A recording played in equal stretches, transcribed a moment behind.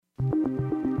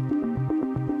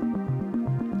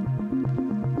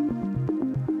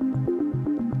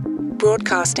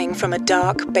broadcasting from a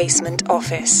dark basement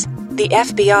office. The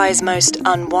FBI's Most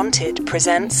Unwanted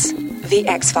presents The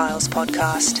X-Files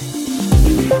Podcast.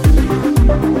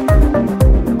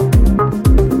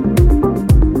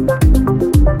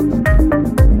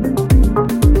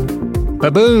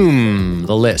 Ba-boom!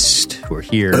 The list. We're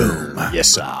here. Boom. Yes,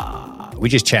 sir. We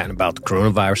just chatting about the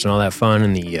coronavirus and all that fun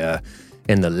in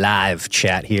the live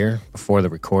chat here before the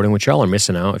recording, which y'all are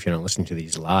missing out if you're not listening to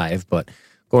these live, but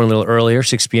going a little earlier,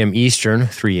 6 p.m. Eastern,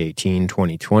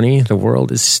 3/18/2020. The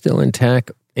world is still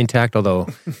intact, although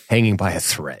hanging by a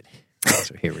thread.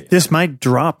 So here we are. This might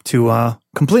drop to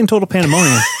complete and total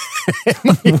pandemonium.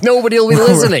 Nobody will be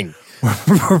listening.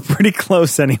 We're pretty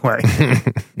close anyway.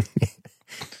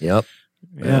 Yep.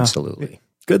 Yeah. Absolutely.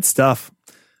 Good stuff.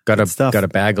 Got a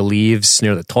bag of leaves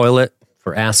near the toilet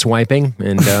for ass wiping,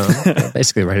 and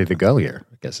basically ready to go here,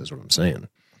 I guess is what I'm saying.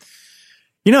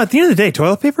 You know, at the end of the day,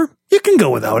 toilet paper, you can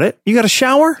go without it. You got a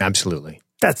shower? Absolutely.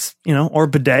 That's, or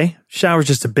bidet. Shower's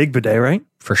just a big bidet, right?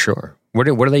 For sure. What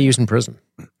do they use in prison?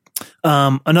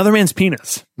 Another man's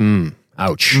penis.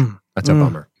 Ouch. That's a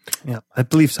bummer. Yeah, I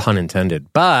believe so. Pun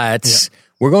intended. But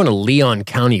we're going to Leon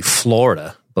County,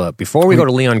 Florida. But before we go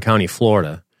to Leon County,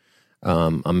 Florida,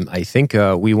 I think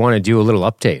we want to do a little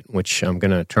update, which I'm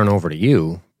going to turn over to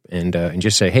you and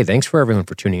just say, hey, thanks for everyone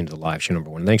for tuning into the live show,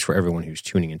 number one. Thanks for everyone who's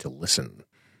tuning in to listen.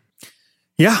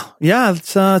 Yeah,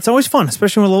 it's always fun,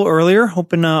 especially a little earlier.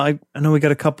 Hoping I know we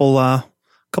got a couple of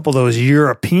those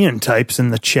European types in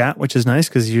the chat, which is nice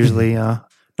because usually not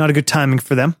a good timing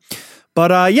for them. But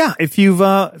if you've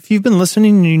been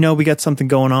listening, you know we got something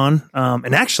going on,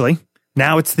 and actually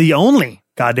now it's the only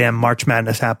goddamn March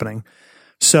Madness happening.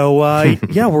 So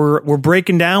we're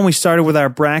breaking down. We started with our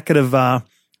bracket of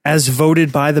as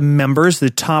voted by the members, the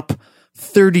top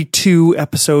 32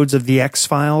 episodes of The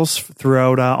X-Files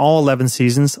throughout all 11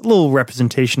 seasons. A little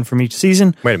representation from each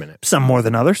season. Wait a minute. Some more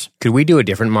than others. Could we do a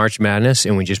different March Madness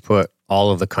and we just put all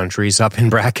of the countries up in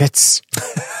brackets?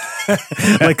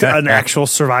 Like an actual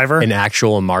Survivor? An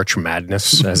actual March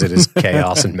Madness, as it is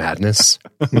chaos and madness.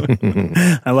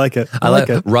 I like it. I like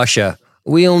it. Russia.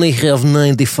 We only have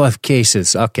 95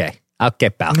 cases. Okay,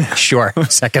 pal. Sure.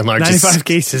 Second largest. 95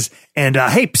 cases. And,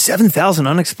 7,000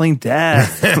 unexplained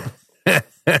deaths.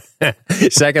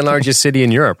 Second largest city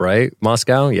in Europe, right?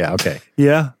 Moscow? Yeah, okay.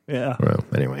 Yeah. Well,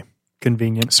 anyway.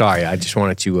 Convenient. Sorry, I just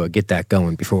wanted to get that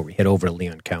going before we head over to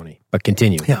Leon County. But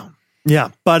continue. Yeah.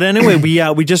 But anyway,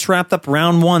 we just wrapped up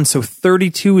round one. So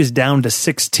 32 is down to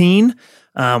 16.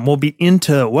 We'll be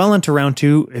into round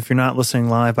two if you're not listening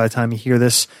live by the time you hear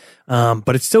this.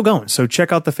 But it's still going. So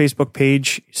check out the Facebook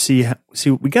page. See,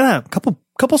 we got a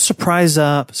couple surprise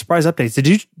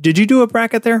updates. Did you do a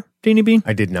bracket there, Deanie Bean?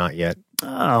 I did not yet.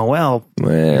 Oh, well,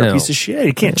 you're a piece of shit.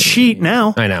 You can't cheat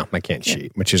now. I know. I can't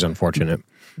cheat, which is unfortunate.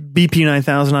 BP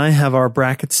 9000 and I have our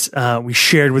brackets we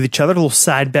shared with each other. A little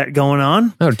side bet going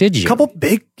on. Oh, did you? A couple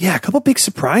big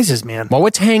surprises, man. Well,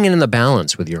 what's hanging in the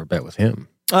balance with your bet with him?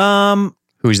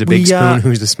 Who's the big spoon?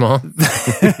 Who's the small?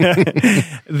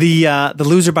 The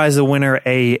loser buys the winner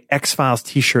a X-Files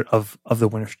t-shirt of the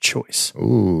winner's choice.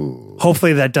 Ooh.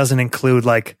 Hopefully that doesn't include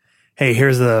like, hey,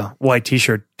 here's the white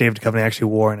t-shirt David Duchovny actually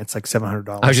wore, and it's like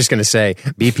 $700. I was just going to say,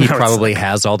 BP probably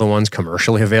has all the ones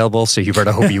commercially available, so you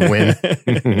better hope you win.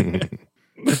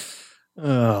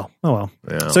 Oh well.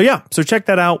 Yeah. So check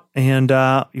that out, and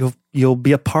you'll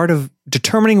be a part of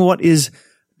determining what is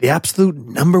the absolute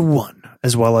number one,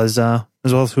 as well as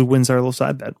who wins our little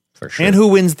side bet. For sure. And who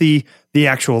wins the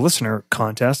actual listener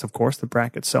contest, of course, the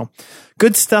bracket. So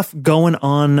good stuff going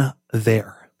on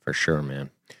there. For sure,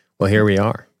 man. Well, here we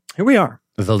are.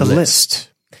 The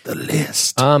list. The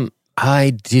list. I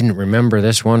didn't remember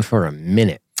this one for a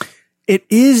minute. It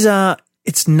is,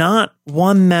 it's not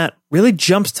one that really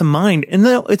jumps to mind. And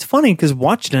it's funny because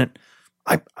watching it,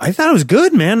 I thought it was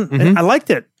good, man. Mm-hmm. I liked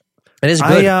it. It is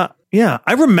good.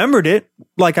 I remembered it.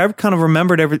 Like I kind of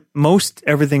remembered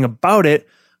everything about it.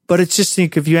 But it's just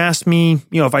like, if you asked me,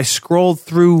 if I scrolled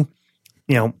through,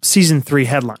 season 3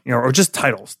 headline, or just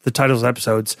the titles of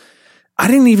episodes, I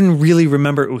didn't even really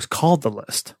remember it was called The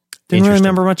List. Didn't really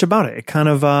remember much about it. It kind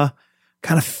of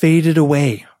faded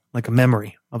away like a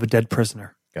memory of a dead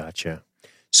prisoner. Gotcha.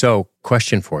 So,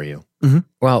 question for you. Mm-hmm.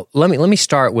 Well, let me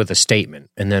start with a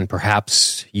statement, and then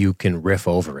perhaps you can riff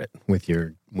over it with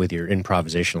your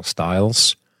improvisational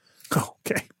styles.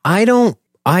 Okay. I don't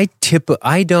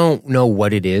know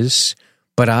what it is,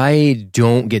 but I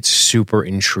don't get super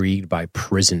intrigued by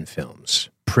prison films,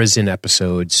 prison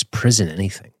episodes, prison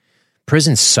anything.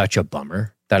 Prison's such a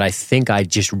bummer that I think I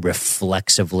just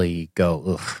reflexively go,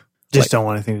 ugh. Just don't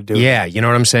want anything to do with it. Yeah, you know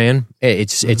what I'm saying?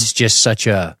 It's just such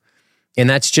a And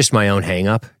that's just my own hang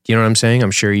up. Do you know what I'm saying?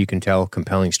 I'm sure you can tell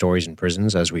compelling stories in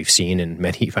prisons, as we've seen in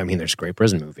many. I mean, there's great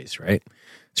prison movies, right?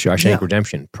 Shawshank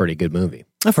Redemption, pretty good movie.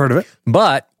 I've heard of it.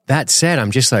 But that said,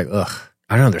 I'm just like, ugh.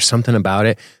 I don't know. There's something about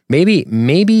it.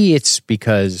 Maybe it's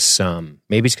because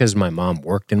my mom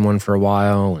worked in one for a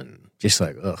while, and just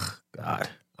like, ugh, God,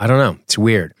 I don't know. It's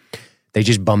weird. They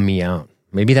just bum me out.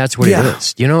 Maybe that's what it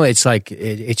is. You know, it's like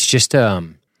it's just a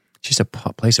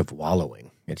place of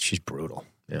wallowing. It's just brutal.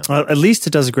 Yeah. Well, at least it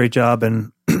does a great job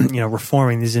in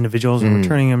reforming these individuals and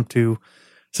returning them to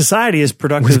society as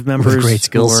productive members with great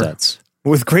skill sets.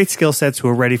 With great skill sets who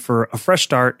are ready for a fresh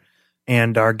start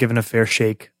and are given a fair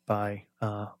shake by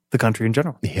the country in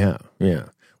general. Yeah, yeah.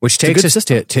 Which takes us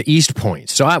to East Point.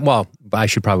 So, I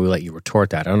should probably let you retort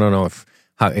that. I don't know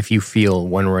if you feel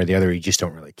one way or the other, you just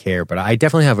don't really care. But I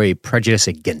definitely have a prejudice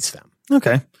against them.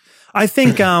 Okay. I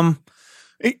think,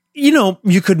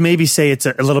 you could maybe say it's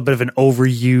a little bit of an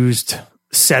overused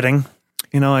setting.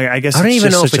 I guess I don't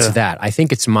even know if it's that. I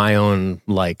think it's my own,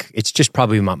 it's just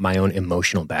probably my own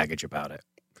emotional baggage about it.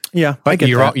 Yeah, but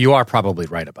you are probably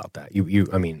right about that.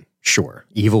 I mean, sure.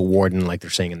 Evil Warden, like they're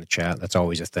saying in the chat, that's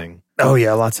always a thing. Oh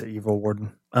yeah, lots of Evil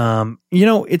Warden.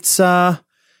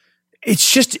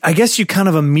 It's just, I guess you kind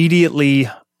of immediately,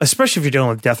 especially if you're dealing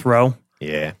with death row.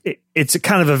 Yeah. It's a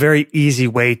kind of a very easy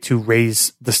way to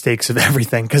raise the stakes of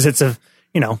everything. Cause it's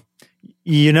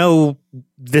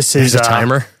this is a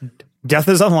timer. Death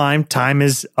is online. Time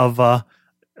is of a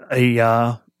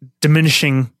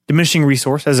diminishing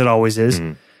resource, as it always is.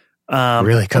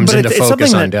 Really comes into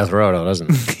focus on death row, doesn't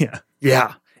it?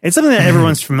 Yeah. It's something that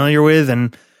everyone's familiar with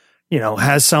and,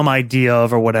 has some idea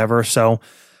of or whatever. So,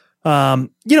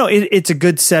 it's a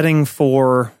good setting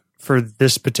for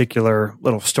this particular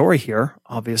little story here,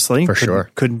 obviously.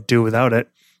 Sure. Couldn't do without it.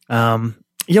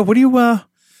 What do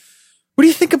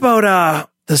you think about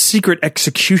the secret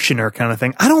executioner kind of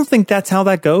thing? I don't think that's how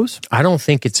that goes. I don't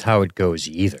think it's how it goes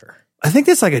either. I think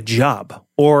that's like a job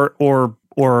or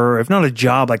if not a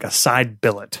job, like a side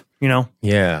billet,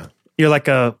 Yeah. You're like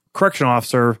a correctional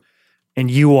officer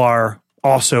and you are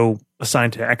also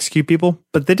assigned to execute people,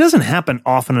 but that doesn't happen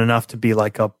often enough to be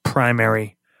like a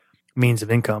primary means of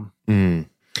income.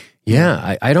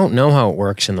 Yeah. I don't know how it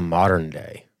works in the modern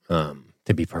day.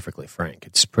 To be perfectly frank,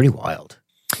 it's pretty wild.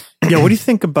 Yeah. What do you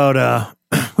think about,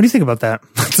 that?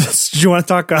 Do you want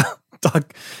to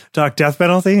talk death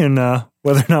penalty and,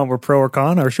 whether or not we're pro or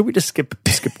con, or should we just skip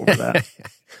over that?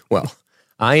 Well,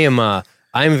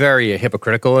 I'm very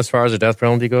hypocritical as far as the death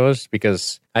penalty goes,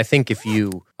 because I think if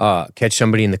you catch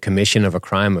somebody in the commission of a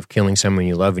crime of killing someone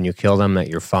you love and you kill them, that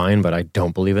you're fine. But I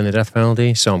don't believe in the death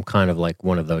penalty, so I'm kind of like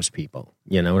one of those people.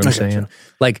 You know what I'm saying?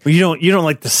 Like, but you don't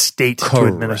like the state to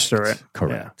administer it.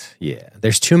 Correct. Yeah.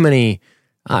 There's too many.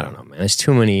 I don't know, man. There's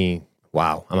too many.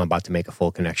 Wow, I'm about to make a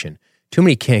full connection. Too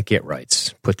many can't get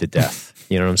rights put to death.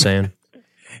 You know what I'm saying?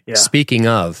 Yeah. Speaking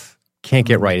of, can't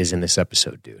get right is in this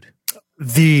episode, dude.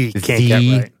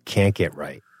 Can't get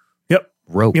right. Yep.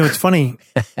 Rope. It's funny.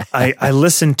 I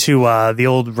listened to the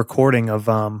old recording of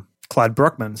Clyde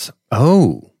Bruckman's.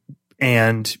 Oh.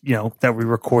 And, that we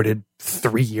recorded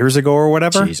 3 years ago or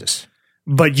whatever. Jesus.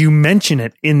 But you mention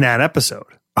it in that episode.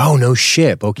 Oh, no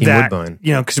shit. Bokeem Woodbine.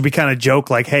 Because we kind of joke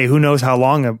like, hey, who knows how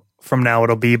long from now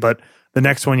it'll be, but the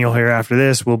next one you'll hear after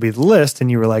this will be the list. And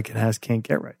you were like, it has Can't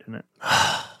Get Right in it.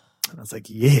 And I was like,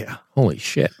 yeah. Holy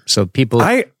shit. So people,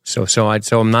 so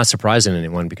I'm not surprising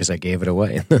anyone because I gave it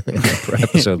away in the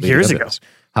episode years ago.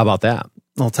 How about that?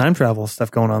 Little time travel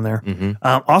stuff going on there.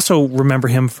 Mm-hmm. Also remember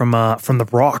him from The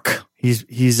Rock. He's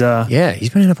he's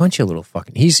been in a bunch of little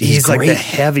fucking, he's like great. the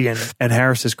heavy in Ed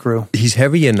Harris's crew. He's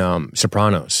heavy in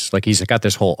Sopranos. Like he's got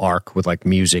this whole arc with like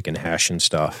music and hash and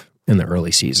stuff in the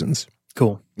early seasons.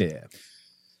 Cool. Yeah.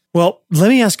 Well, let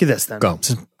me ask you this then. Go.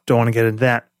 Don't want to get into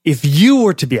that. If you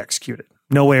were to be executed,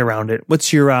 no way around it,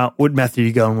 what's your what method are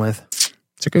you going with?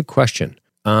 It's a good question.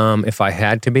 If I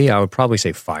had to be, I would probably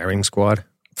say firing squad.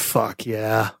 Fuck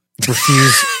yeah.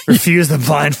 Refuse the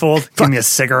blindfold. Give me a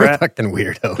cigarette. Fucking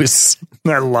weirdos.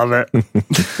 I love it.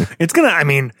 It's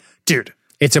dude.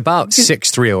 It's about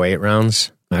 6 .308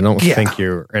 rounds. I don't think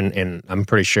you're, and I'm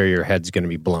pretty sure your head's going to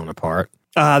be blown apart.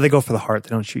 They go for the heart. They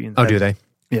don't shoot you in the head. Do they?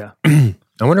 Yeah.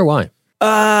 I wonder why.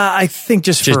 I think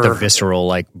just for the visceral,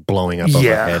 like blowing up of the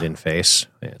head and face.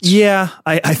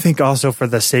 I think also for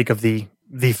the sake of the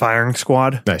firing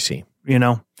squad. I see.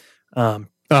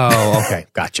 Oh, okay,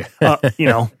 gotcha.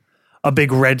 A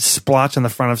big red splotch on the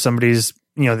front of somebody's.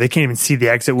 They can't even see the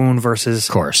exit wound versus,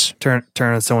 of course,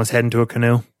 turning someone's head into a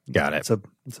canoe. Got it.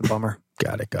 It's a bummer.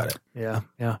 Got it.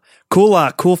 Yeah.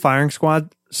 Cool firing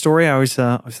squad story. I always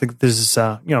think this is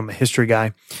I'm a history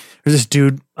guy. There's this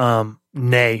dude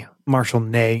Ney, Marshal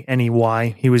Ney,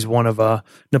 Ney. He was one of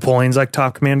Napoleon's like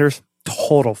top commanders.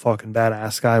 Total fucking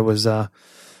badass guy.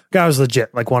 Guy was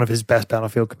legit, like one of his best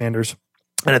battlefield commanders.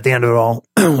 And at the end of it all,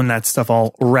 when that stuff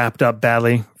all wrapped up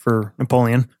badly for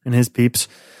Napoleon and his peeps,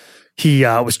 he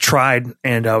was tried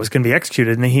and was going to be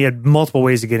executed. And he had multiple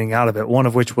ways of getting out of it. One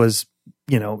of which was,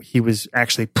 he was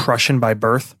actually Prussian by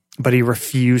birth, but he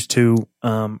refused to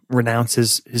renounce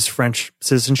his French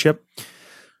citizenship.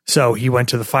 So he went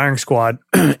to the firing squad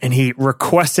and he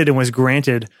requested and was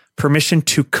granted permission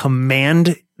to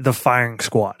command the firing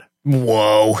squad.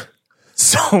 Whoa.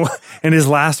 So, and his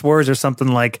last words are something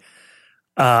like,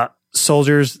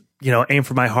 soldiers, aim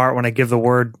for my heart when I give the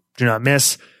word, do not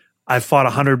miss. I've fought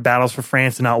 100 battles for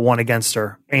France and not one against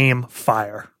her. Aim,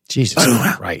 fire. Jesus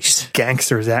Christ.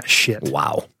 Gangsters, that shit.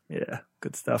 Wow. Yeah,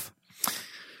 good stuff.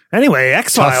 Anyway,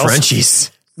 X-Files. Tough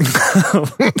Frenchies.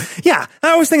 Yeah, I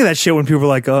always think of that shit when people are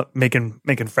like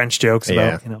making French jokes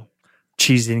about,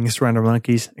 cheese eating surrender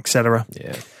monkeys, etc.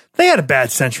 Yeah. They had a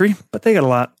bad century, but they got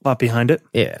a lot behind it.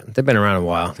 Yeah, they've been around a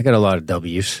while. They got a lot of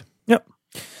W's. Yep.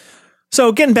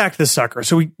 So getting back to the sucker.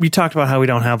 So we talked about how we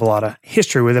don't have a lot of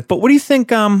history with it, but what do you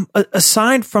think,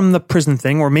 aside from the prison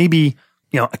thing, or maybe,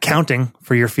 accounting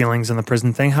for your feelings in the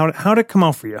prison thing, how did it come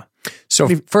out for you? So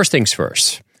first things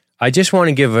first, I just want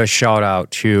to give a shout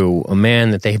out to a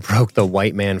man that they broke the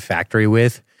white man factory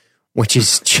with, which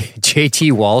is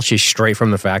JT Walsh is straight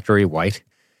from the factory white.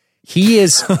 He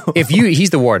is,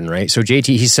 he's the warden, right? So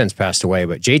he's since passed away,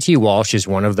 but JT Walsh is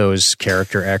one of those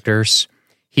character actors.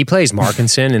 He plays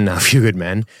Markinson in A Few Good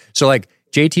Men. So like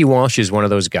JT Walsh is one of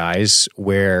those guys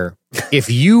where if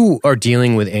you are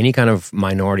dealing with any kind of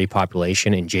minority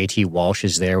population and JT Walsh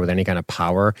is there with any kind of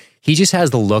power, he just has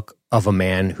the look of a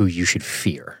man who you should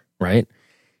fear, right?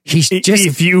 He's just,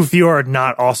 if you are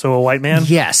not also a white man.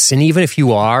 Yes. And even if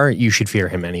you are, you should fear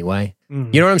him anyway.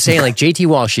 You know what I'm saying? Like JT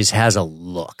Walsh has a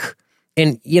look,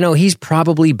 and he's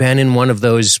probably been in one of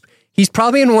those,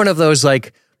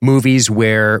 like movies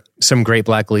where some great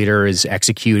black leader is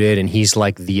executed and he's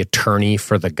like the attorney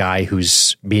for the guy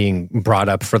who's being brought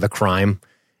up for the crime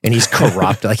and he's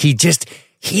corrupt. Like he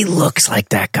looks like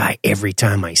that guy every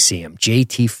time I see him.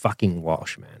 JT fucking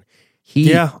Walsh, man.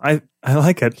 I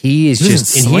like it. He is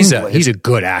just, and he's a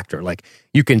good actor. Like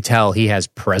you can tell he has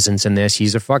presence in this.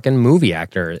 He's a fucking movie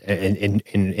actor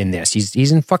in this.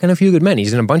 He's in fucking A Few Good Men.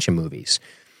 He's in a bunch of movies.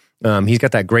 He's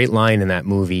got that great line in that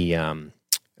movie,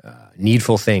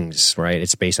 Needful Things, right?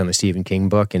 It's based on the Stephen King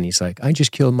book. And he's like, I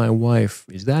just killed my wife.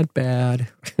 Is that bad?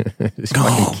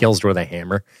 Fucking kills her with a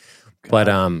hammer. God.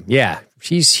 But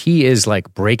he is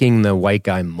like breaking the white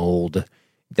guy mold.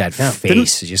 That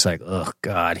face is just like, oh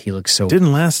God, he looks so...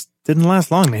 Didn't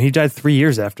last long, man. He died 3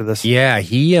 years after this. Yeah,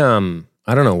 he, I don't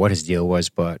know what his deal was,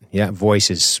 but yeah,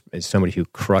 voice is somebody who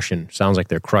sounds like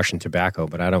they're crushing tobacco,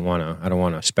 but I don't want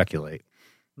to speculate.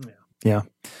 Yeah.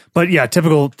 But yeah,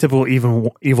 typical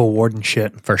evil warden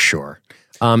shit. For sure.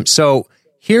 So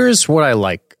here's what I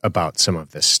like about some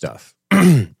of this stuff.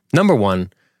 Number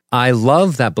one, I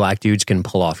love that black dudes can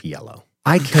pull off yellow.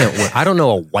 I don't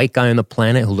know a white guy on the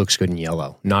planet who looks good in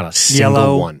yellow. Not a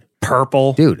single one.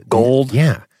 Purple, dude, gold.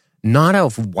 Yeah. Not a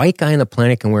white guy on the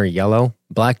planet can wear yellow.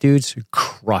 Black dudes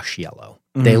crush yellow.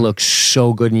 They look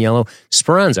so good in yellow.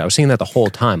 Speranza, I was saying that the whole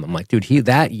time. I'm like, dude,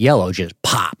 that yellow just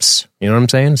pops. You know what I'm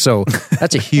saying? So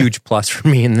that's a huge plus for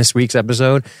me in this week's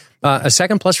episode. A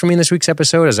second plus for me in this week's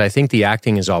episode is I think the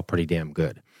acting is all pretty damn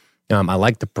good. I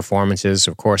like the performances.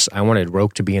 Of course, I wanted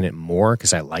Roke to be in it more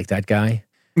because I like that guy.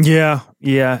 Yeah.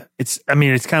 It's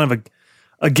kind of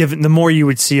a given. The more you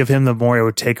would see of him, the more it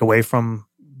would take away from,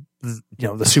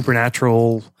 the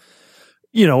supernatural,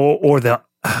 or the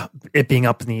it being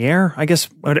up in the air. I guess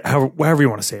however you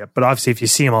want to say it. But obviously, if you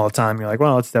see him all the time, you're like,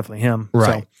 well, it's definitely him.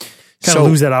 Right. So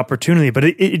lose that opportunity. But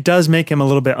it does make him a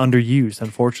little bit underused,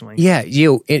 unfortunately. Yeah.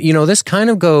 This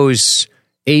kind of goes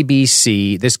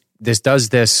ABC. This does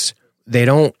this. They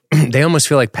almost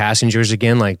feel like passengers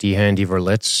again, like Dehan Die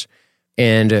Verlitz.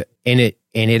 And it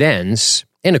ends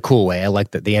in a cool way. I like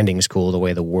that the ending is cool, the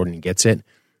way the warden gets it.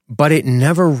 But it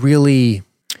never really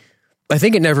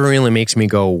makes me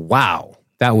go, wow,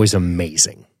 that was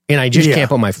amazing. And I just can't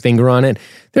put my finger on it.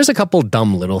 There's a couple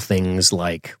dumb little things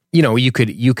like, you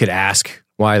could ask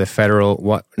why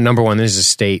number one, this is a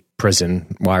state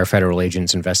prison. Why are federal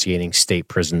agents investigating state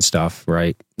prison stuff,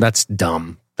 right? That's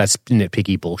dumb. That's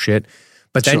nitpicky bullshit.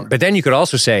 But then you could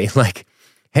also say like,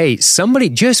 hey,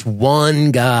 just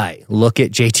one guy, look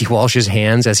at JT Walsh's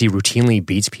hands as he routinely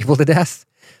beats people to death.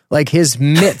 Like his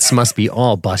mitts must be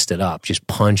all busted up, just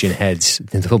punching heads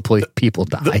until people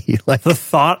die. The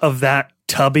thought of that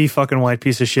tubby fucking white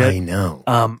piece of shit. I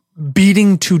know.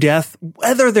 beating to death,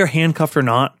 whether they're handcuffed or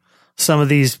not. Some of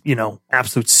these,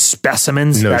 absolute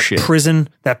specimens. No that shit. prison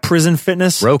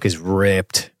fitness. Roke is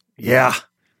ripped. Yeah.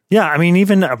 Yeah, I mean,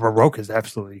 even Roke is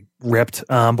absolutely ripped.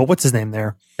 But what's his name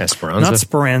there? Esperanza. Not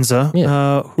Speranza.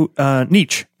 Yeah.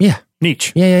 Nietzsche. Yeah.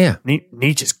 Nietzsche. Yeah.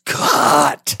 Nietzsche is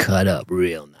cut. Cut up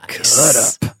real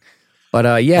nice. Cut up. But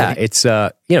it's just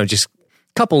a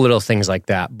couple little things like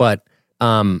that. But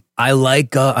I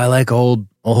like old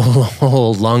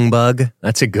lung bug.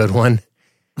 That's a good one.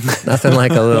 Nothing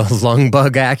like a little lung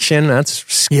bug action.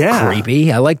 That's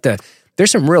creepy. I like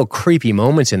there's some real creepy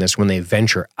moments in this when they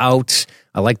venture out.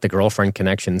 I like the girlfriend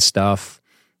connection stuff.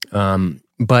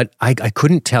 But I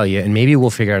couldn't tell you, and maybe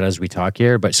we'll figure out as we talk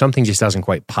here, but something just doesn't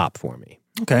quite pop for me.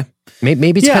 Okay.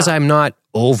 Maybe it's because I'm not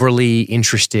overly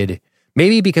interested.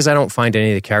 Maybe because I don't find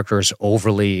any of the characters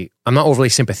I'm not overly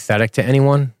sympathetic to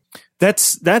anyone.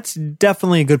 That's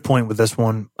definitely a good point with this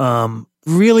one.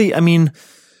 Really, I mean,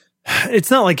 it's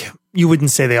not like you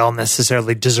wouldn't say they all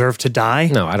necessarily deserve to die.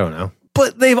 No, I don't know.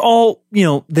 But they've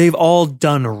all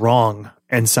done wrong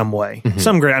in some way. Mm-hmm.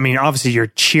 Some great. I mean, obviously you're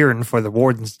cheering for the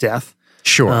warden's death.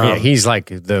 Sure. He's like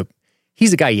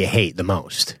he's the guy you hate the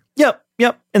most.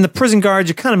 Yep. And the prison guards,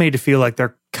 you kind of made to feel like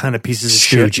they're kind of pieces of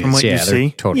shit from what you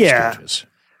see. Total stooges.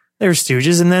 They're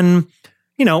stooges. And then,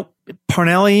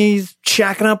 Parnelli's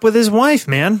shacking up with his wife,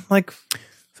 man. Like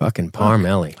fucking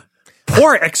Parmelli.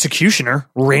 Poor executioner,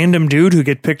 random dude who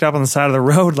get picked up on the side of the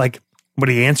road. Like, would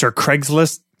he answer a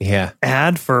Craigslist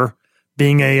ad for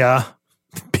being an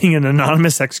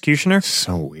anonymous executioner?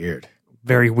 So weird.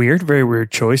 Very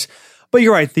weird choice. But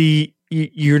you're right.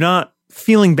 You're not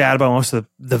feeling bad about most of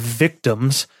the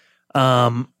victims.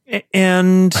 And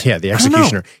the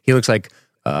executioner. He looks like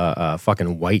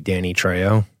fucking white Danny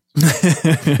Trejo.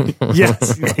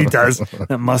 Yes, he does.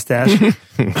 That mustache.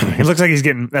 He looks like he's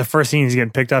getting that first scene. He's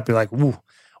getting picked up. You're like, ooh,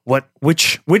 what?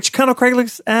 Which kind of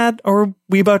Craigslist ad are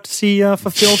we about to see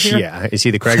fulfilled here? Yeah, is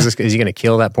he the Craigslist? Is he going to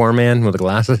kill that poor man with the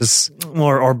glasses,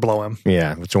 or blow him?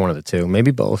 Yeah, it's one of the two.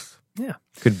 Maybe both. Yeah,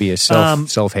 could be a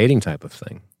self-hating type of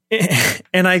thing.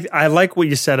 And I like what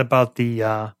you said about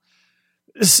the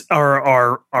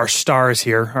our stars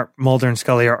here, Mulder and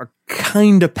Scully are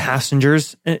kind of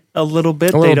passengers a little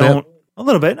bit. A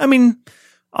little bit. I mean,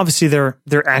 obviously they're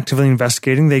actively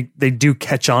investigating. They do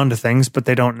catch on to things, but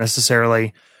they don't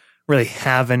necessarily really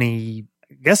have any.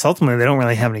 I guess ultimately they don't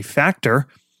really have any factor.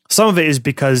 Some of it is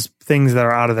because things that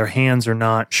are out of their hands are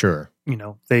not. Sure.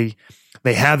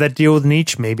 They have that deal with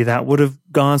Nietzsche. Maybe that would have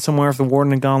gone somewhere if the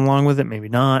warden had gone along with it. Maybe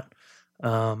not.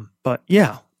 But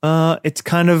yeah, it's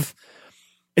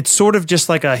sort of just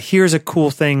like here's a cool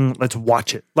thing. Let's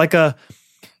watch it. Like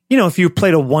if you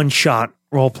played a one-shot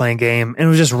role-playing game and it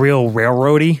was just real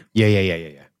railroady.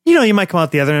 Yeah. You might come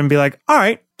out the other end and be like, all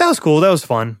right, that was cool. That was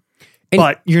fun.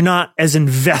 But you're not as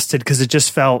invested because it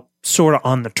just felt sort of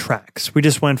on the tracks. We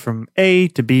just went from A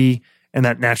to B and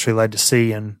that naturally led to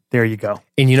C, and there you go.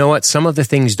 And you know what? Some of the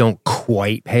things don't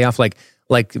quite pay off. Like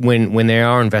when they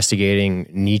are investigating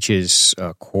Nietzsche's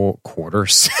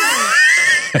quarters.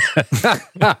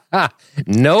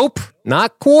 Nope,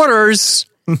 not quarters.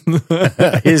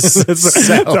 That's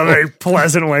a very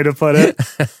pleasant way to put it.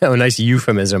 A nice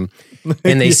euphemism.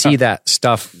 And they see that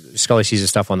stuff. Scully sees the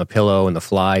stuff on the pillow and the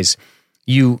flies.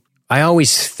 I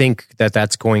always think that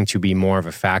that's going to be more of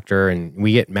a factor, and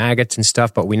we get maggots and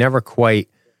stuff, but we never quite.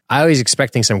 I was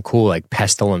expecting some cool like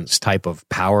pestilence type of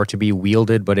power to be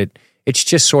wielded, but it's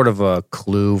just sort of a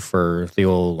clue for the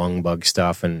old lung bug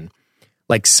stuff, and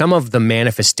like some of the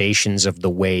manifestations of the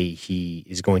way he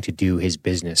is going to do his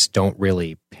business don't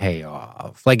really pay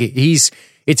off. Like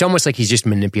it's almost like he's just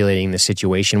manipulating the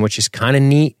situation, which is kind of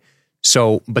neat.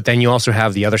 So, but then you also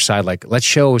have the other side, like, let's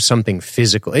show something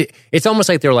physical. It's almost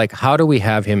like they're like, how do we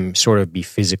have him sort of be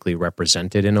physically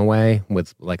represented in a way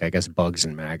with, like, I guess, bugs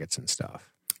and maggots and stuff?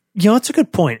 That's a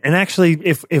good point. And actually,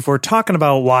 if we're talking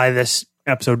about why this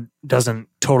episode doesn't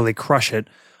totally crush it,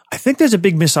 I think there's a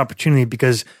big missed opportunity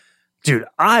because, dude,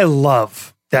 I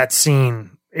love that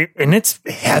scene, and it's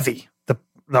heavy.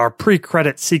 Our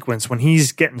pre-credit sequence when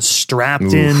he's getting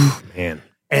strapped in. Man.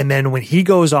 And then when he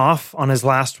goes off on his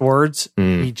last words,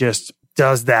 he just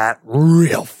does that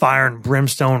real fire and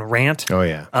brimstone rant. Oh,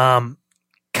 yeah.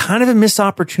 Kind of a missed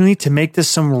opportunity to make this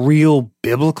some real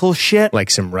biblical shit. Like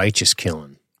some righteous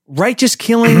killing.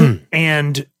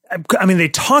 And I mean, they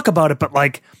talk about it, but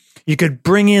like you could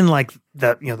bring in like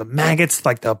the maggots,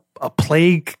 like a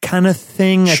plague kind of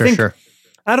thing. Sure.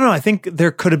 I don't know. I think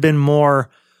there could have been more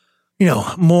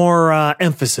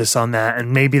emphasis on that.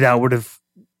 And maybe that would have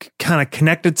kind of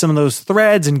connected some of those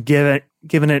threads and given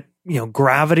it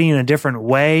gravity in a different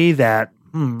way that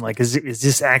like is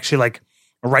this actually like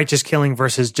righteous killing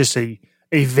versus just a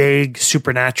vague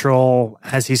supernatural,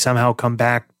 has he somehow come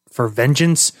back for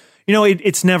vengeance? You know,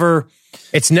 it's never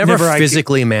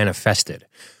physically manifested.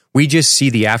 We just see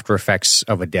the after effects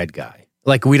of a dead guy.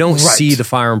 Like, we don't see the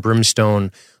fire and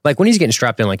brimstone. Like, when he's getting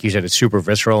strapped in, like you said, it's super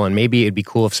visceral, and maybe it'd be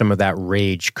cool if some of that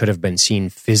rage could have been seen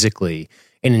physically.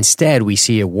 And instead, we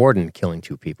see a warden killing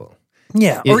 2 people.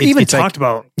 Yeah, or even talked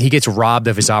about. He gets robbed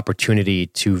of his opportunity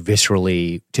to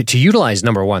viscerally, to utilize,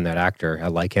 number one, that actor, I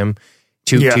like him,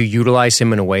 to utilize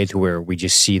him in a way to where we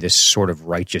just see this sort of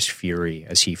righteous fury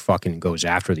as he fucking goes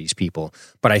after these people.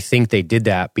 But I think they did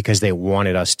that because they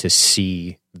wanted us to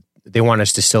see, they want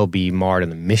us to still be marred in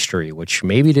the mystery, which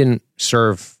maybe didn't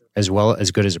serve as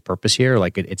good as a purpose here.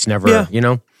 Like, it's never, you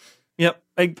know? Yep.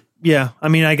 I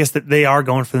mean, I guess that they are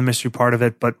going for the mystery part of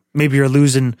it, but maybe you're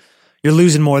losing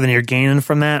more than you're gaining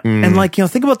from that. And like, you know,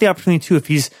 think about the opportunity too.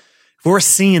 If we're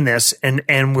seeing this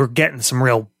and we're getting some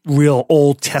real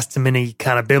Old Testament-y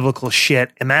kind of biblical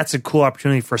shit, and that's a cool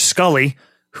opportunity for Scully,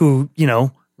 who, you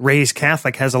know, raised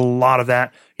Catholic, has a lot of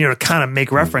that, you know, to kind of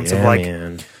make reference of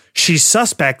like, she's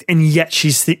suspect, and yet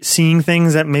she's seeing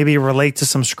things that maybe relate to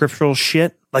some scriptural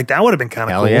shit. Like, that would have been kind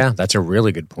of cool. Hell yeah, that's a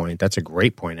really good point. That's a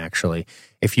great point, actually.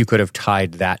 If you could have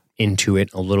tied that into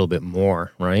it a little bit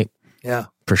more, right? Yeah.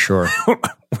 For sure.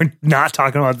 We're not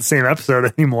talking about the same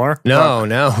episode anymore. No.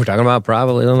 We're talking about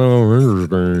probably, I don't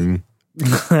know.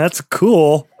 That's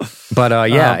cool. But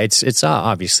it's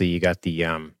obviously you got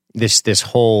the this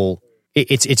whole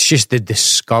it's just the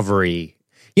discovery.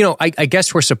 You know, I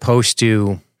guess we're supposed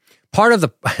to, part of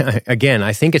the, again,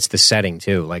 I think it's the setting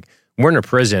too. Like, we're in a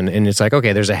prison and it's like,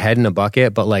 okay, there's a head in a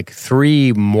bucket, but like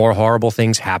 3 more horrible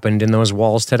things happened in those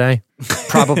walls today.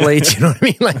 Probably. Do you know what I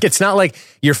mean? Like, it's not like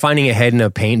you're finding a head in a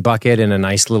paint bucket in a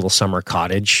nice little summer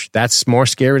cottage. That's more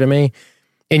scary to me.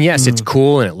 And yes, it's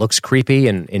cool and it looks creepy,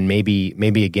 and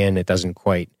maybe again, it doesn't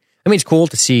quite, I mean, it's cool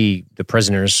to see the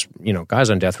prisoners, you know, guys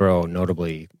on death row,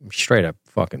 notably straight up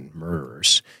fucking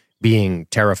murderers, being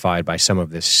terrified by some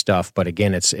of this stuff. But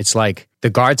again, it's like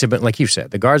the guards have been, like you said,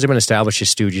 the guards have been established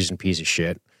as stooges and pieces of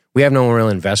shit. We have no real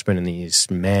investment in these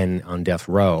men on death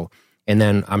row. And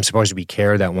then I'm supposed to be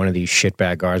cared that one of these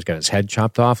shitbag guards got his head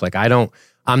chopped off. Like,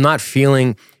 I'm not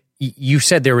feeling, you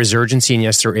said there is urgency, and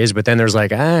yes, there is, but then there's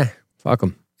like, fuck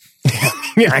them.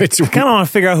 I kind of want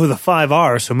to figure out who the 5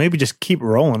 are, so maybe just keep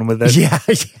rolling with it. Yeah,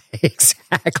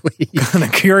 exactly. Kind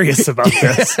of curious about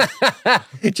this.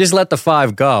 Just let the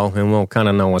 5 go, and we'll kind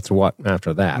of know what's what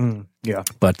after that. Yeah.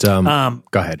 But go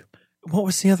ahead. What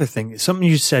was the other thing? Something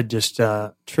you said just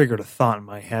triggered a thought in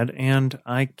my head, and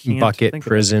I can't bucket, think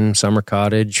prison, summer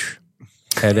cottage,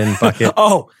 head in bucket.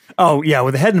 Oh, yeah,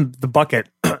 with the head in the bucket.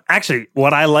 Actually,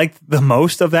 what I liked the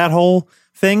most of that whole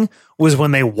thing was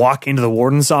when they walk into the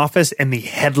warden's office and the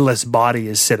headless body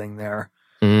is sitting there.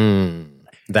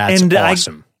 That's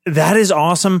awesome. That is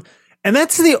awesome. And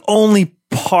that's the only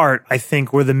part, I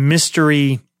think, where the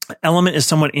mystery element is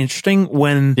somewhat interesting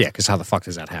when... Yeah, because how the fuck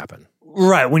does that happen?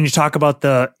 Right. When you talk about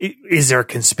is there a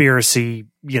conspiracy,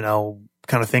 you know,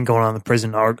 kind of thing going on in the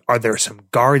prison? Are there some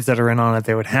guards that are in on it?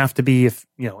 There would have to be if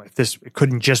it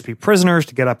couldn't just be prisoners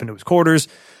to get up into his quarters.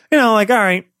 You know, like, all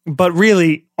right. But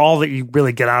really, all that you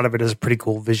really get out of it is a pretty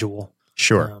cool visual.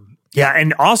 Sure. Yeah.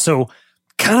 And also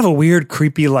kind of a weird,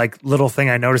 creepy, like little thing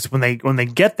I noticed when they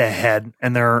get the head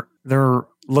and they're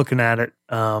looking at it,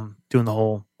 doing the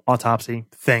whole autopsy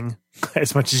thing,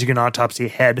 as much as you can autopsy a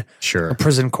head, sure, a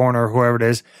prison corner, whoever it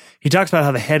is. He talks about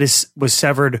how the head was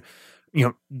severed, you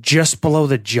know, just below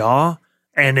the jaw,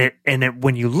 and it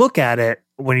when you look at it,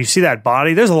 when you see that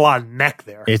body, there's a lot of neck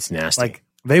there. It's nasty. Like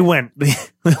they went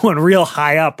real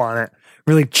high up on it,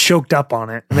 really choked up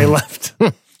on it, and they left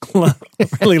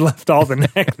all the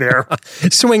neck there.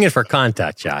 Swinging for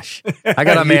contact, Josh. I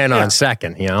got a man on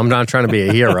second. You know, I'm not trying to be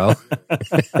a hero.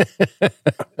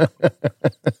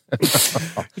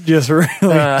 Just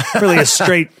really a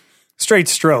straight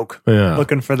stroke. Yeah.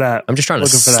 Looking for that. I'm just trying to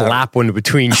slap one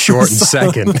between short and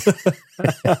second.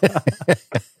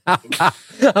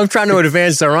 I'm trying to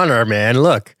advance the runner, man.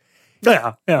 Look.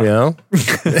 Yeah. You know?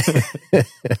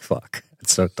 Fuck.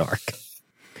 It's so dark.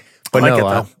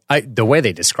 But the way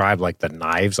they describe like the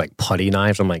knives, like putty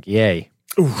knives, I'm like, yay.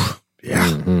 Ooh, yeah.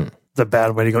 Mm-hmm. It's a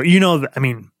bad way to go. You know, I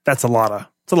mean, that's a lot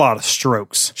of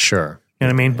strokes. Sure. You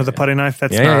know what I mean? With a putty knife,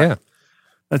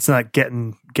 that's not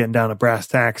getting down to brass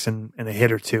tacks and a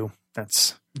hit or two.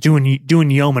 That's doing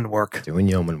yeoman work. Doing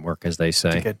yeoman work, as they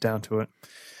say. To get down to it.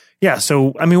 Yeah.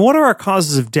 So, I mean, what are our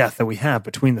causes of death that we have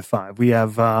between the 5? We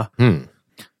have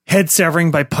head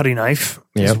severing by putty knife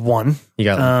is one. You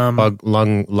got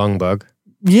lung bug.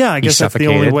 Yeah, I guess that's the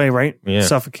only way, right? Yeah.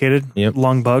 Suffocated,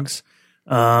 lung bugs.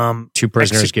 Two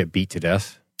prisoners get beat to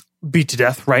death. Beat to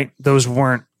death, right? Those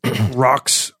weren't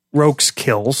Roke's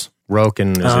kills. Roke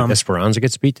and is it Esperanza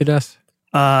gets beat to death?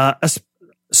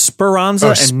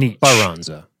 Speranza and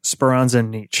Nietzsche. Speranza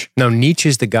and Nietzsche. No, Nietzsche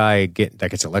is the guy that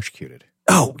gets electrocuted.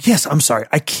 Oh, yes. I'm sorry.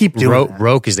 I keep doing that.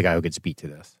 Roke is the guy who gets beat to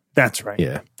death. That's right.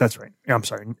 Yeah. That's right. I'm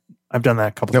sorry. I've done that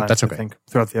a couple times, that's okay. I think,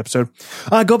 throughout the episode.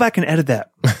 Go back and edit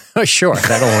that. Sure.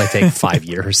 That'll only take 5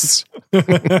 years.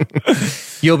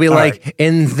 You'll be like, right.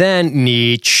 And then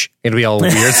Nietzsche. It'll be all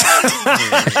weird.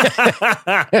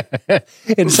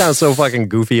 It sounds so fucking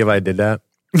goofy if I did that.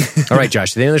 All right,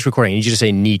 Josh, at the end of this recording, I need you to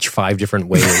say Nietzsche 5 different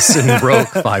ways and Roke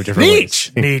 5 different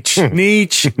ways.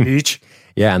 Nietzsche.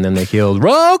 Yeah, and then they killed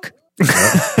Roke.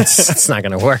 It's not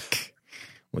going to work.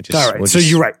 All right, so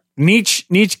you're right.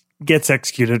 Nietzsche gets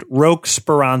executed. Roke,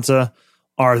 Speranza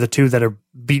are the two that are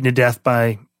beaten to death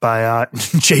by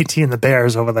JT and the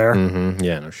Bears over there. Mm-hmm.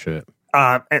 Yeah, no shit.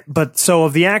 But so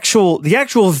of the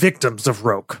actual victims of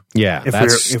Roke. Yeah,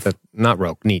 not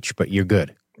Roke, Nietzsche, but you're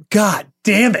good. God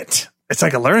damn it. It's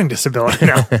like a learning disability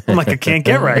now. I'm like, I can't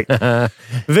get right.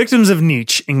 Victims of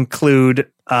Nietzsche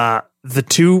include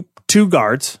the two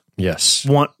guards. Yes.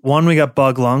 One we got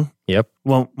Bug Lung. Yep.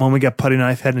 One we got Putty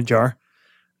Knife, Head in a Jar.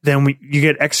 Then you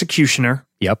get Executioner.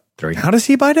 Yep. 3. How does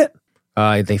he bite it?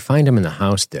 They find him in the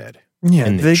house dead. Yeah.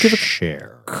 In they give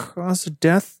chair. Cause of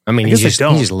death? I mean, he's just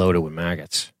loaded with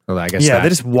maggots. Well, I guess. Yeah, they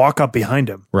just walk up behind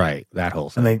him. Right. That whole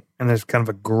thing. And there's kind of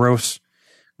a gross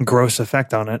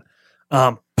effect on it.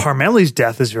 Parmelli's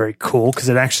death is very cool because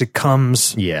it actually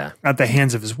comes at the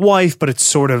hands of his wife, but it's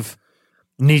sort of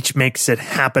Nietzsche makes it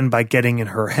happen by getting in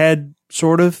her head,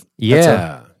 sort of.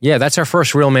 Yeah. That's our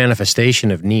first real manifestation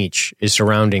of Nietzsche is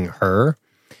surrounding her.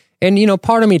 And,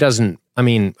 part of me doesn't, I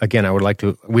mean, again,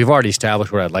 we've already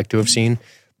established what I'd like to have seen,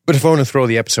 but if I want to throw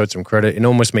the episode some credit, it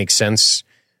almost makes sense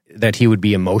that he would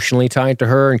be emotionally tied to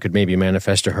her and could maybe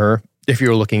manifest to her. If you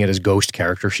were looking at his ghost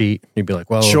character sheet, you'd be like,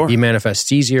 well, sure. He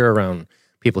manifests easier around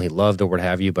people he loved or what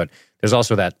have you, but there's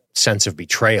also that sense of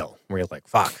betrayal where you're like,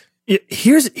 fuck.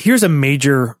 Here's a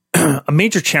major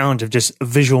challenge of just a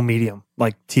visual medium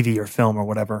like TV or film or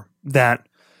whatever, that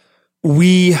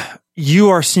you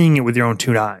are seeing it with your own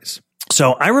 2 eyes.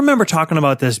 So I remember talking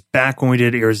about this back when we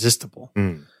did Irresistible.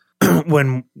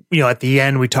 When, at the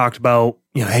end we talked about,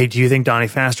 hey, do you think Donnie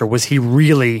Pfaster, was he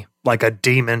really like a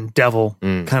demon devil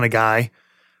kind of guy?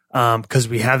 Because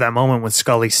we have that moment when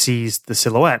Scully sees the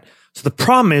silhouette. So the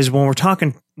problem is when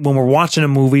we're watching a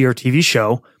movie or TV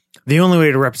show, the only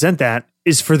way to represent that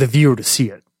is for the viewer to see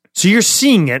it. So you're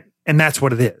seeing it, and that's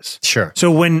what it is. Sure.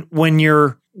 So when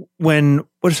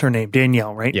what is her name?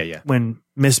 Danielle, right? Yeah. When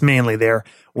Miss Manley there,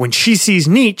 when she sees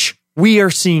Nietzsche, we are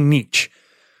seeing Nietzsche.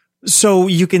 So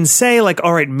you can say like,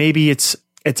 all right, maybe it's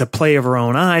a play of her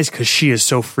own eyes because she is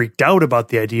so freaked out about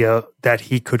the idea that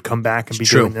he could come back and be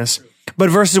doing this. But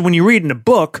versus when you read in a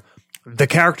book, the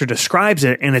character describes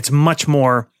it and it's much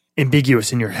more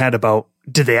ambiguous in your head about,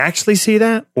 did they actually see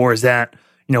that? Or is that,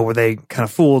 were they kind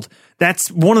of fooled? That's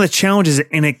one of the challenges.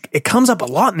 And it comes up a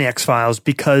lot in the X-Files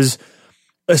because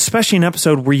especially an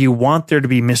episode where you want there to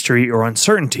be mystery or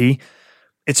uncertainty,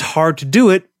 it's hard to do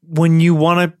it when you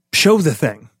want to show the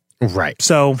thing. Right.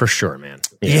 So for sure, man.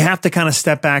 Yeah. You have to kind of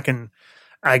step back and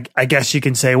I guess you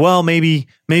can say, well, maybe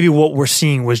what we're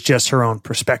seeing was just her own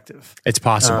perspective. It's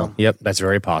possible. Yep. That's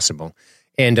very possible.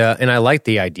 And I like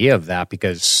the idea of that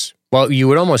because, well, you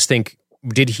would almost think,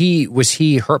 was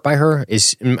he hurt by her?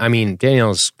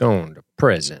 Danielle's going to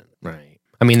prison, right?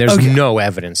 I mean, there's no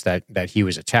evidence that he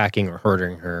was attacking or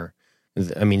hurting her.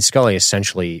 I mean, Scully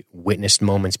essentially witnessed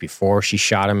moments before she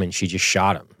shot him and she just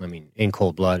shot him. I mean, in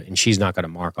cold blood, and she's not got a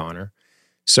mark on her.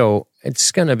 So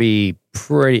it's going to be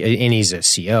pretty, and he's a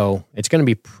CO, it's going to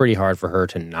be pretty hard for her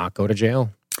to not go to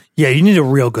jail. Yeah, you need a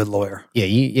real good lawyer.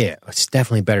 Yeah, it's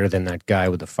definitely better than that guy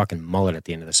with the fucking mullet at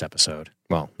the end of this episode.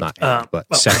 Well, not end,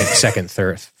 but second,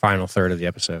 third, final third of the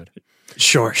episode.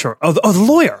 Sure. Oh, the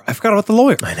lawyer. I forgot about the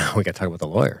lawyer. I know, we got to talk about the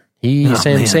lawyer. He's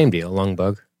saying the same deal,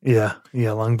 Lungbug. Yeah,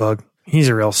 Lungbug. He's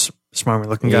a real smarmy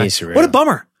looking guy. Real. What a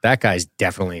bummer. That guy's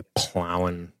definitely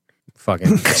plowing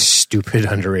fucking stupid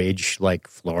underage like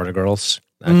Florida girls.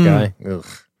 That guy. Ugh.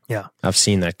 Yeah. I've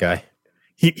seen that guy.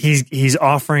 He's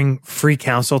offering free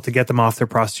counsel to get them off their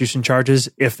prostitution charges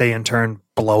if they in turn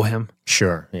blow him.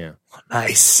 Sure. Yeah.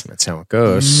 Nice. That's how it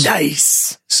goes.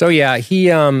 Nice. So yeah,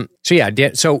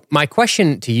 so my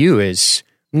question to you is,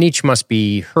 Nietzsche must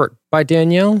be hurt by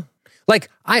Danielle. Like,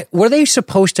 were they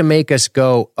supposed to make us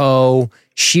go, oh,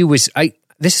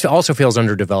 this also feels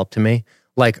underdeveloped to me.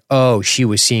 Like, oh, she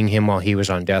was seeing him while he was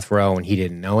on death row and he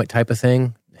didn't know it type of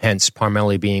thing. Hence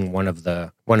Parmelli being one of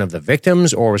the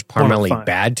victims, or was Parmelli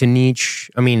bad to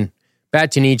Nietzsche? I mean,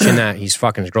 Bad to Nietzsche in that he's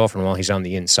fucking his girlfriend while he's on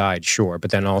the inside, sure.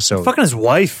 But then also fucking his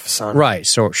wife, son. Right.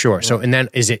 So sure. So and then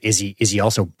is he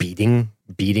also beating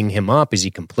him up? Is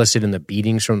he complicit in the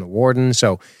beatings from the warden?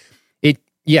 So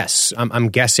yes, I'm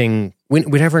guessing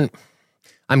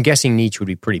I'm guessing Nietzsche would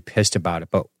be pretty pissed about it,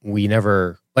 but we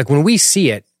never, like when we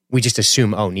see it, we just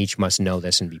assume, oh, Nietzsche must know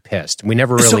this and be pissed. We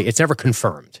never really, it's never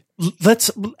confirmed.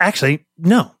 Let's actually,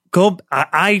 no, go.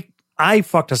 I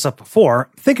fucked us up before.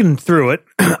 Thinking through it,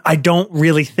 I don't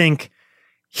really think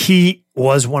he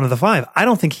was one of the 5. I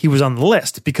don't think he was on the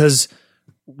list because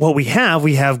what we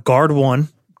have guard 1,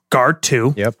 guard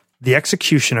 2, yep, the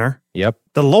executioner, yep,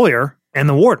 the lawyer, and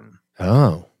the warden.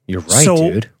 Oh, you're right,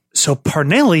 dude. So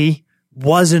Parnelli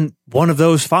wasn't one of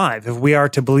those 5, if we are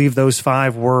to believe those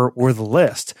 5 were the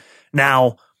list.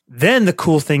 Now, then the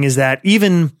cool thing is that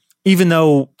even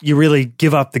though you really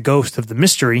give up the ghost of the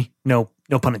mystery, no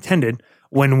pun intended,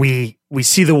 when we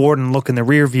see the warden look in the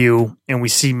rear view and we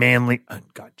see Manley,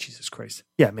 God, Jesus Christ.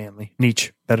 Yeah, Manley,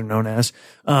 Nietzsche, better known as,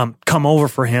 come over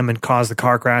for him and cause the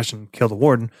car crash and kill the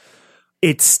warden.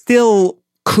 It still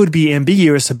could be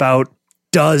ambiguous about,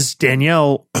 does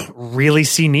Danielle really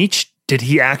see Nietzsche? Did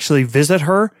he actually visit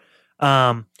her?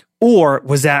 Or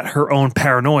was that her own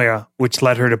paranoia, which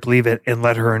led her to believe it and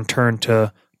led her in turn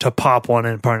to pop one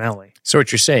in Parnelli? So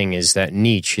what you're saying is that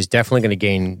Nietzsche is definitely going to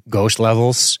gain ghost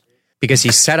levels because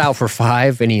he set out for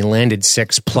 5 and he landed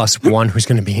 6 plus 1 who's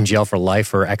going to be in jail for life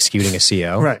for executing a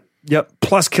CO. Right. Yep.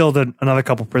 Plus killed another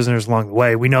couple prisoners along the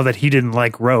way. We know that he didn't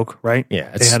like Roque, right?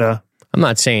 Yeah. They had I'm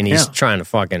not saying he's trying to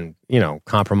fucking,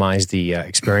 compromise the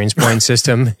experience point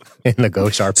system in the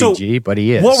Ghost RPG, but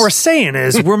he is. What we're saying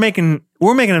is we're making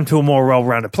him to a more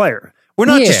well-rounded player. We're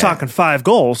not just talking 5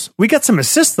 goals. We got some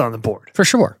assists on the board. For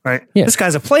sure. Right? Yeah. This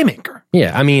guy's a playmaker.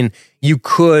 Yeah. I mean, you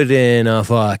couldn't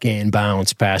fucking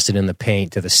bounce past it in the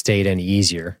paint to the state any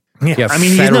easier. Yeah. You have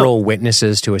federal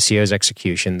witnesses to a CO's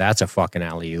execution. That's a fucking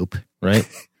alley-oop, right?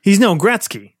 He's no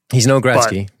Gretzky. He's no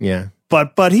Gretzky. Yeah.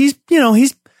 But he's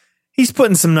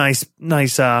putting some nice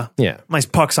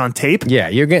pucks on tape. Yeah,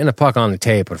 you're getting a puck on the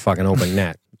tape with a fucking open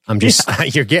net.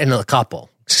 You're getting a couple.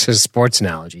 Sports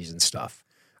analogies and stuff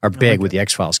are big with the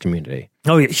X-Files community.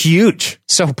 Oh, yeah, huge.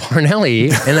 So Parnelli,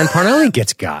 and then Parnelli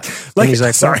gets got. Like, he's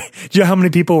like, sorry, do you know how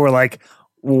many people were like,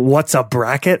 what's a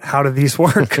bracket? How do these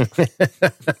work? I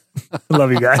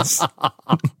love you guys.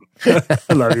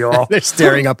 I love you all. They're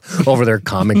staring up over their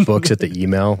comic books at the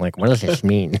email. Like, what does this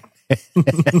mean?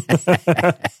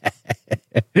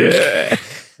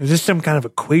 Is this some kind of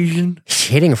equation?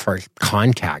 Hitting for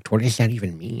contact. What does that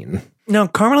even mean? No,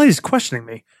 Carmelite is questioning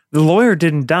me. The lawyer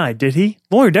didn't die, did he?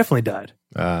 The lawyer definitely died.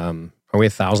 Are we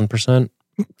 1,000%?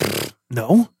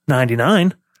 No,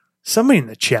 99. Somebody in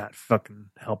the chat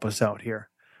fucking help us out here.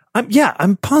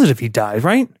 I'm positive he died,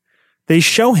 right? They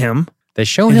show him.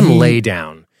 Lay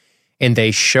down. And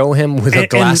they show him with a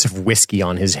glass of whiskey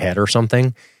on his head or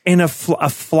something. And a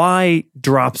fly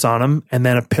drops on him, and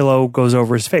then a pillow goes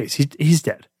over his face. He's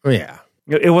dead. Yeah.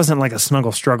 It wasn't like a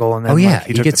snuggle struggle, and then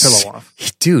he took the pillow off.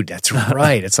 Dude, that's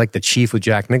right. It's like the Chief with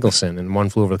Jack Nicholson in One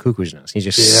Flew Over the Cuckoo's Nest. He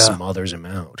just smothers him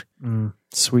out.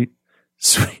 Sweet.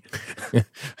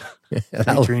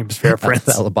 That dreams, fair friends.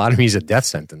 That lobotomy's a death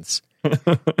sentence.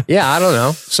 Yeah, I don't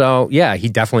know. So, yeah, he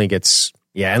definitely gets...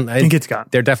 Yeah, and he gets got.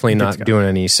 They're definitely not doing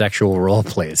any sexual role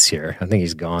plays here. I think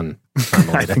he's gone.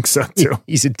 I think so too.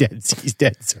 He's dead.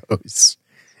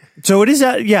 So it is.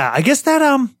 I guess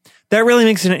that really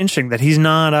makes it interesting that he's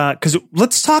not. Because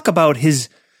let's talk about his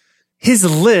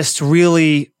list.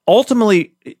 Really,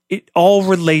 ultimately, it all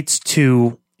relates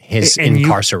to his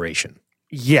incarceration.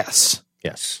 Yes.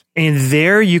 And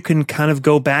there you can kind of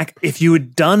go back if you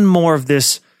had done more of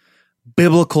this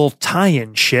biblical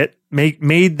tie-in shit.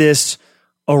 Made this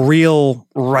a real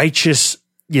righteous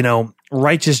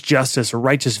justice or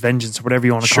righteous vengeance or whatever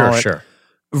you want to call it. Sure.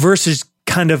 Versus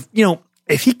kind of,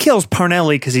 if he kills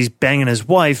Parnelli because he's banging his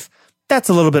wife, that's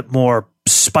a little bit more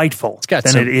spiteful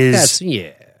than it is.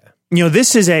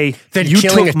 This is a... Then you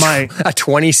killing took a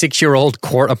 26-year-old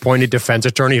court-appointed defense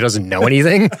attorney who doesn't know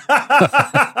anything?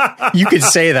 You could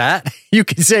say that. You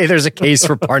could say there's a case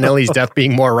for Parnelli's death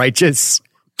being more righteous.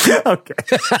 Okay.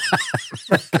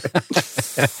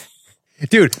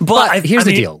 Dude, but here's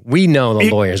the deal. We know the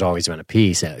lawyer's always been a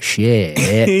piece of shit.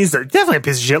 He's definitely a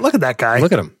piece of shit. Look at that guy.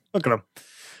 Look at him.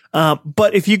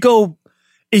 But if you go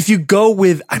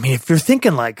with, if you're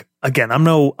thinking like, again, I'm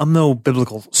no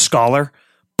biblical scholar,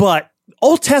 but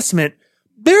Old Testament,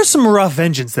 there's some rough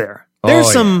vengeance there.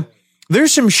 There's some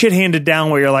shit handed down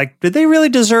where you're like, did they really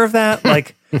deserve that?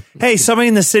 Like, hey, somebody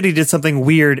in the city did something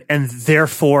weird and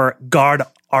therefore God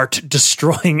art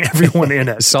destroying everyone in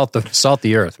it. Salt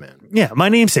the earth, man. Yeah, my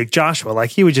namesake Joshua,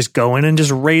 like he would just go in and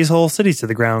just raise whole cities to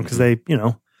the ground because they,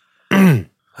 I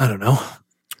don't know,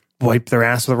 wipe their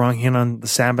ass with the wrong hand on the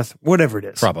Sabbath, whatever it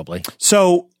is. Probably.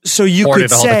 So you Hoarded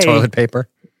could all say the toilet paper.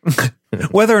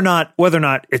 whether or not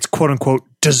it's quote unquote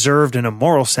deserved in a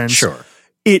moral sense. Sure.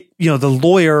 It, the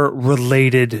lawyer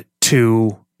related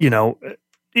to,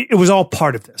 it was all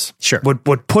part of this. Sure.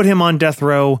 What put him on death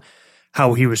row,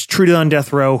 how he was treated on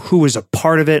death row, who was a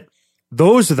part of it.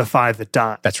 Those are the 5 that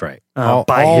died. That's right.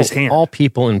 By his hand. All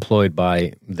people employed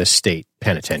by the state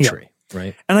penitentiary,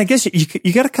 right? And I guess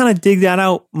you got to kind of dig that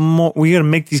out more. We got to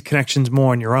make these connections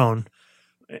more on your own.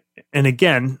 And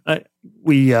again,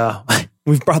 we've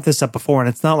brought this up before, and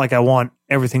it's not like I want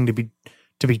everything to be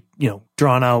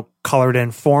drawn out, colored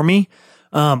in for me.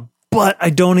 But I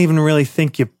don't even really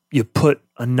think you put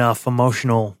enough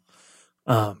emotional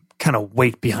kind of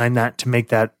weight behind that to make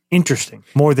that interesting.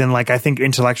 More than like I think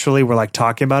intellectually we're like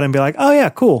talking about it and be like, oh yeah,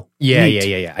 cool. Yeah.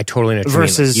 I totally know what you mean.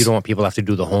 Versus Like, you don't want people to have to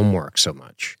do the homework so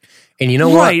much. And you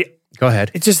know right. what? Go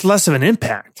ahead. It's just less of an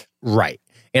impact. Right.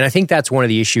 And I think that's one of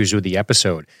the issues with the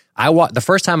episode. The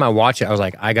first time I watched it, I was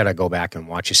like, I got to go back and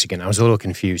watch this again. I was a little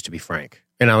confused, to be frank.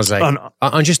 And I was like,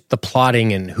 on just the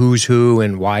plotting and who's who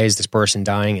and why is this person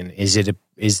dying and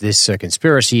is this a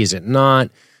conspiracy? Is it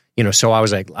not? So I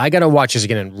was like, I got to watch this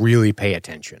again and really pay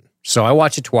attention. So I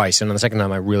watched it twice, and on the second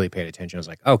time I really paid attention. I was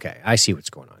like, okay, I see what's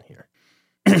going on here.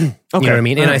 Okay. You know what I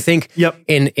mean? And I think, yep.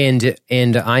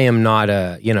 And I am not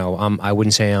I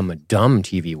wouldn't say I'm a dumb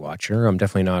TV watcher. I'm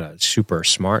definitely not a super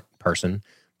smart person.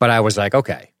 But I was like,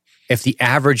 okay, if the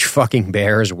average fucking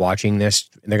bear is watching this,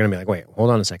 they're going to be like, wait,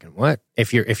 hold on a second. What?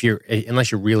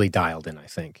 Unless you're really dialed in, I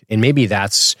think. And maybe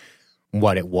that's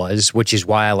what it was, which is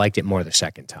why I liked it more the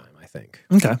second time, I think.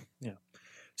 Okay. Yeah.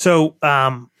 So,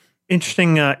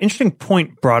 interesting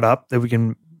point brought up that we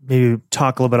can maybe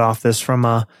talk a little bit off this from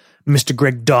Mr.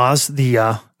 Greg Dawes,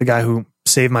 the guy who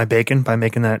saved my bacon by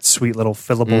making that sweet little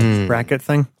fillable bracket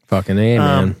thing. Fucking A,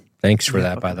 man. Thanks for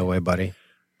that, by the way, buddy.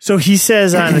 So he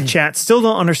says in the chat, still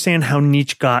don't understand how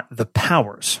Nietzsche got the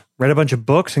powers. Read a bunch of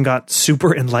books and got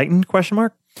super enlightened, ?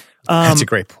 That's a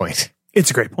great point.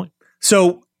 It's a great point.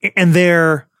 So, and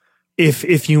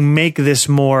if you make this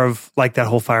more of like that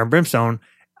whole fire and brimstone,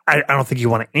 I don't think you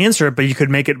want to answer it, but you could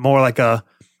make it more like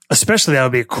especially that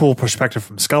would be a cool perspective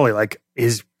from Scully. Like,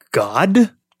 is God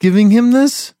giving him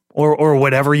this or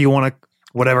whatever you want to,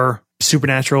 whatever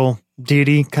supernatural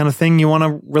deity kind of thing you want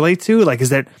to relate to? Like, is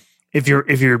that if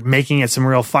you're making it some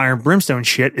real fire and brimstone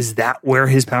shit, is that where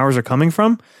his powers are coming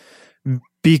from?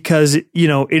 Because, it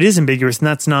is ambiguous, and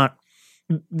that's not,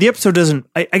 the episode doesn't,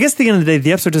 I guess at the end of the day,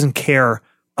 the episode doesn't care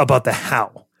about the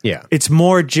how. Yeah. It's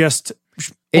more just,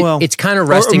 it's kind of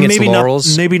resting its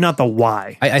laurels. Maybe not the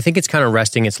why. I think it's kind of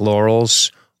resting its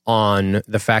laurels on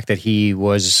the fact that he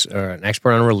was an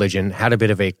expert on religion, had a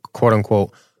bit of a quote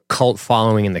unquote cult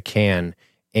following in the can,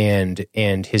 and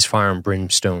his fire and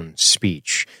brimstone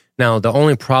speech. Now, the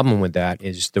only problem with that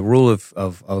is the rule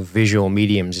of visual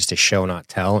mediums is to show, not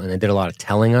tell, and they did a lot of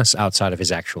telling us outside of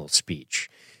his actual speech.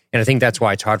 And I think that's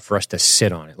why it's hard for us to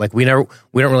sit on it. Like we don't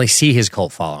really see his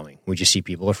cult following. We just see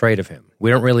people afraid of him.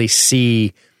 We don't really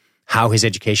see how his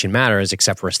education matters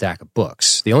except for a stack of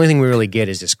books. The only thing we really get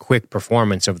is this quick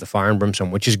performance of the fire and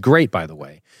brimstone, which is great, by the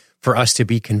way, for us to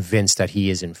be convinced that he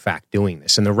is in fact doing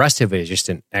this. And the rest of it is just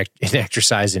an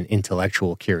exercise in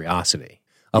intellectual curiosity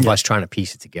of us trying to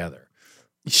piece it together.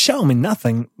 You show me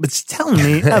nothing, but it's telling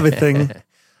me everything.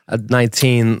 A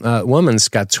 19 woman's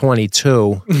got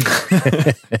 22.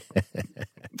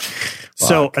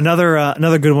 So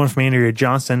another good one from Andrea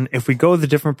Johnson. If we go with a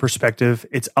different perspective,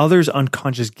 it's others'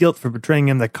 unconscious guilt for betraying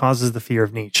him that causes the fear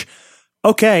of Nietzsche.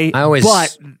 Okay,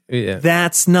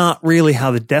 that's not really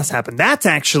how the deaths happen. That's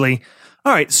actually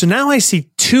all right. So now I see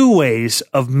two ways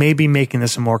of maybe making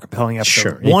this a more compelling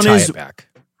episode. Sure,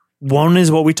 One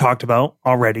is what we talked about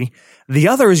already. The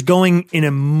other is going in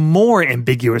a more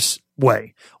ambiguous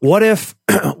way. What if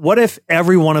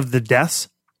every one of the deaths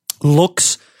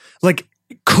looks like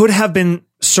could have been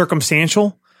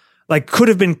circumstantial, like could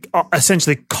have been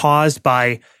essentially caused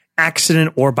by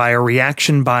accident or by a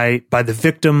reaction by the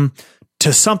victim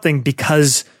to something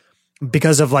because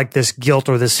of like this guilt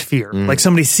or this fear. Like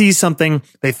somebody sees something,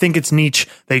 they think it's Nietzsche,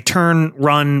 they turn,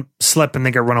 run, slip, and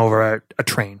they get run over a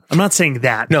train. I'm not saying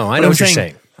that. No, I know what you're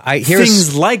saying.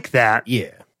 Things like that.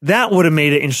 Yeah. That would have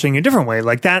made it interesting in a different way.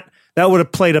 Like that would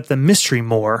have played up the mystery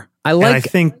more. I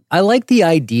like the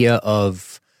idea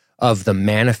of the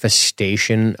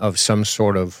manifestation of some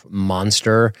sort of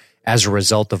monster as a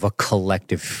result of a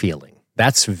collective feeling.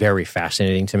 That's very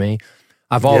fascinating to me.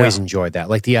 I've always enjoyed that.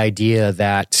 Like the idea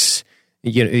that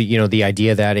you know, the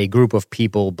idea that a group of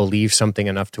people believe something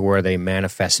enough to where they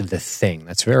manifest the thing.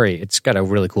 It's got a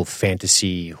really cool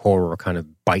fantasy horror kind of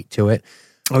bite to it.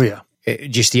 Oh yeah.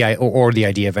 Just the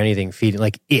idea of anything feeding,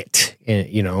 like it,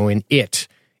 you know, and it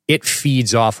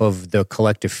feeds off of the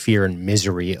collective fear and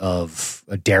misery of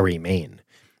Derry, Maine,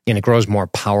 and it grows more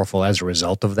powerful as a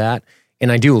result of that.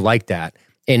 And I do like that,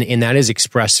 and that is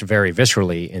expressed very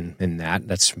viscerally in that.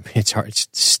 It's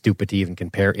stupid to even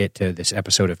compare it to this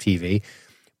episode of TV,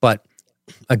 but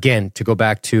again, to go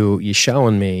back to you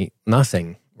showing me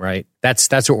nothing, right? That's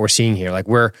what we're seeing here. Like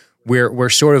we're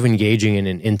sort of engaging in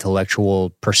an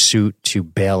intellectual pursuit to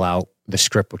bail out the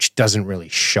script, which doesn't really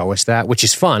show us that, which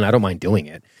is fun. I don't mind doing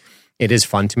it. It is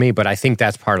fun to me, but I think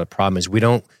that's part of the problem is we're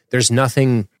doing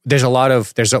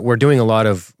a lot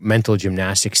of mental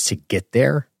gymnastics to get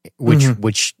there,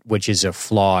 which is a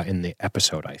flaw in the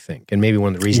episode, I think. And maybe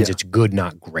one of the reasons it's good,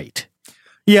 not great.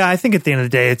 Yeah, I think at the end of the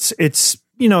day, it's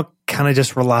you know, kind of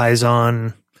just relies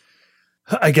on,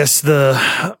 I guess,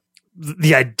 the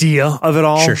idea of it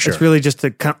all. Sure. It's really just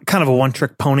a kind of a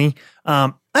one-trick pony.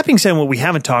 That being said, what we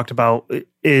haven't talked about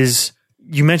is,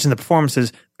 you mentioned the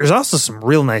performances. There's also some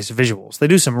real nice visuals.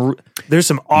 There's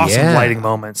some awesome lighting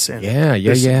moments. And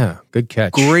yeah. Good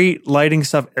catch. Great lighting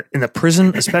stuff in the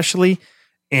prison, especially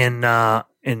in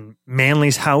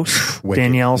Manly's house,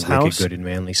 Danielle's house. Good in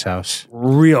Manly's house.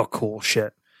 Real cool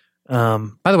shit. By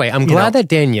the way, I'm glad that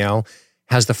Danielle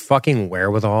has the fucking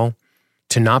wherewithal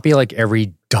to not be like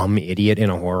every dumb idiot in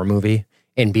a horror movie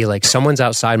and be like, someone's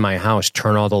outside my house,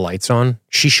 turn all the lights on.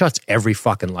 She shuts every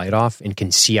fucking light off and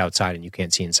can see outside and you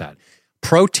can't see inside.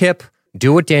 Pro tip,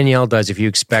 do what Danielle does if you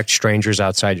expect strangers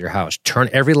outside your house. Turn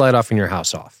every light off in your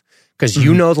house off. Because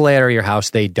you know the layout of your house,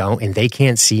 they don't, and they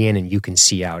can't see in and you can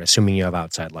see out, assuming you have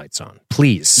outside lights on.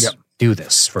 Please do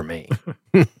this for me.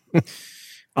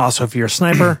 Also, if you're a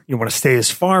sniper, you want to stay as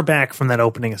far back from that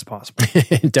opening as possible.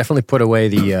 Definitely put away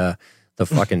the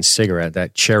fucking cigarette.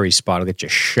 That cherry spot will get you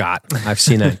shot. I've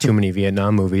seen that in too many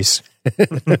Vietnam movies.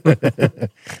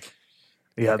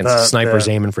 Yeah, snipers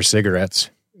aiming for cigarettes.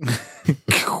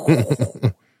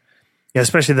 Yeah,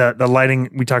 especially the lighting.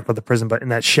 We talked about the prison, but in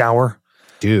that shower,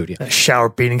 dude, that shower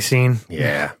beating scene.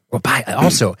 Yeah. Well,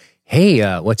 also,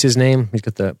 hey, what's his name? He's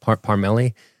got the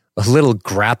Parmelli. A little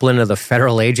grappling of the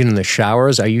federal agent in the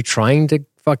showers. Are you trying to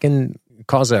fucking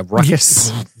cause a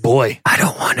ruckus? Boy, I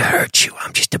don't want to hurt you.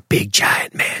 I'm just a big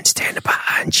giant man standing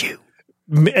behind you.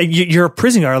 You're a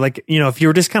prison guard. Like, you know, if you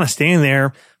were just kind of standing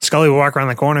there, Scully would walk around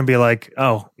the corner and be like,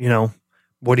 "Oh, you know,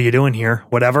 what are you doing here?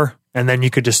 Whatever." And then you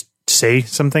could just say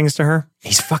some things to her.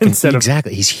 He's fucking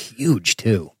exactly. He's huge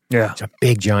too. Yeah, he's a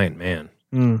big giant man.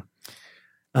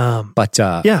 But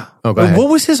yeah. Oh, go ahead. What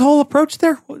was his whole approach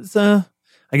there?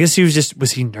 I guess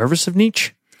was he nervous of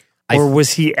Nietzsche? Or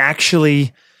was he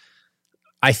actually,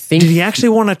 did he actually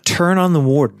want to turn on the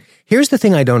warden? Here's the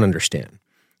thing I don't understand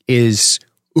is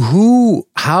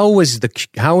how was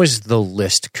the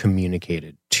list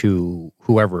communicated to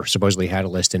whoever supposedly had a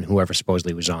list and whoever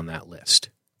supposedly was on that list?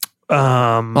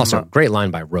 Also, great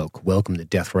line by Roke. Welcome to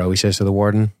death row, he says to the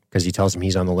warden, because he tells him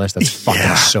he's on the list. That's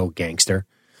fucking so gangster.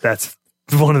 That's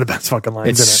one of the best fucking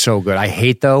lines. It's so good. I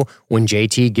hate though when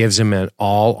JT gives him an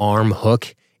all-arm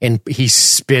hook and he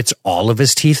spits all of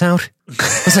his teeth out.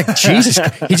 It's like, Jesus.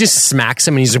 He just smacks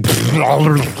him and he's like,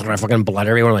 fucking blood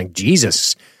everywhere. I'm like,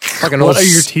 Jesus. Fucking what are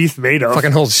your teeth made of?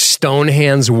 Fucking old stone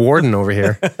hands warden over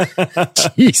here.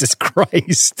 Jesus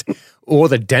Christ. Oh,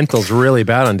 the dental's really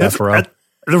bad on death row.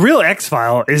 The real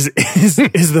X-File is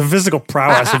the physical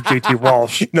prowess of JT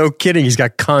Walsh. No kidding. He's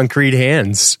got concrete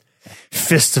hands.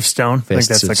 Fists of Stone. I think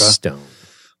that's like stone.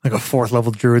 Like a 4th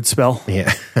level druid spell.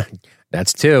 Yeah.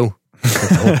 That's 2.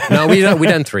 No, we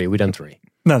done 3. We done 3.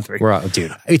 Not 3. We're out,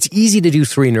 dude. It's easy to do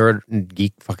 3 nerd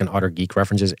geek, fucking utter geek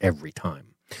references every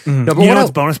time. No, but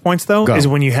what's bonus points though is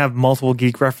when you have multiple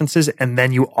geek references and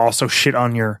then you also shit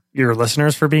on your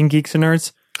listeners for being geeks and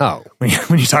nerds. Oh, when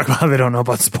you talk about how they don't know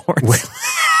about sports.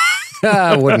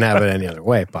 I wouldn't have it any other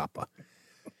way, Papa.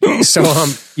 So,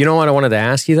 you know what I wanted to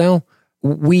ask you though?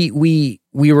 We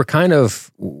kind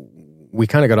of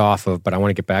got off of, but I want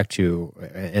to get back to,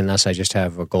 unless I just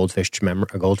have a goldfish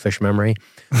memory.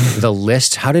 The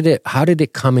list. How did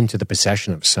it come into the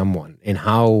possession of someone, and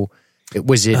how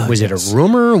was it a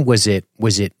rumor? Was it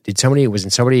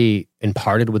somebody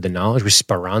imparted with the knowledge? Was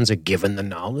Speranza given the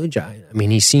knowledge? I mean,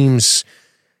 he seems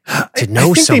to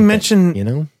know something. They mention, you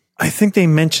know. I think they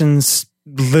mentions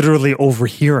literally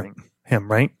overhearing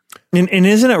him, right? And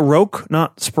isn't it Roke,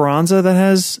 not Speranza, that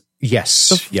has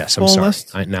yes. I'm sorry.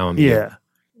 List? Now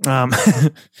I'm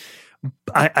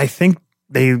I think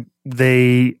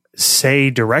they say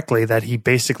directly that he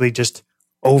basically just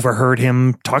overheard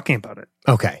him talking about it.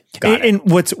 Okay, got it. And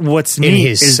what's In neat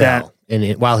his is cell,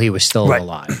 that while he was still Right.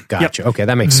 alive. Gotcha. Okay,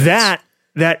 that makes sense.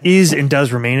 that is and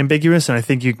does remain ambiguous, and I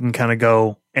think you can kind of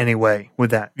go any way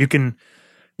with that. You can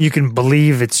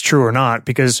believe it's true or not,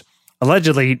 because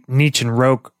allegedly Nietzsche and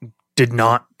Roque did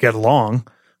not get along.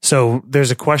 So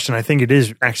there's a question, I think it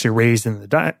is actually raised in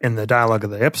the dialogue of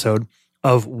the episode,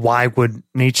 of why would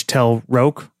Nietzsche tell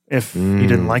Roque if he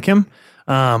didn't like him?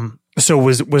 So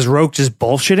was Roque just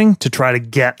bullshitting to try to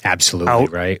get Absolutely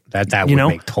out? right. That would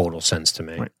make total sense to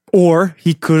me. Right. Or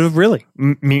he could have really,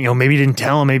 maybe he didn't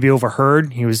tell him, maybe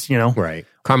overheard. He was, Right.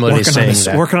 Carmelita is saying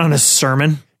that working on his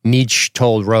sermon. Nietzsche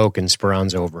told Roque and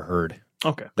Speranza overheard.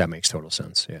 Okay. That makes total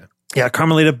sense. Yeah. Yeah,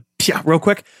 Carmelita, real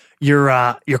quick.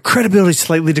 Your credibility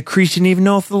slightly decreased. You didn't even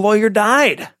know if the lawyer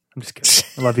died. I'm just kidding.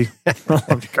 I love you. I love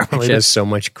you, She Carmelita. has so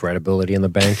much credibility in the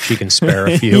bank. She can spare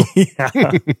a few.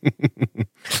 Yeah.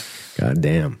 God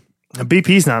damn.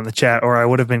 BP's not in the chat, or I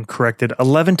would have been corrected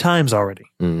 11 times already.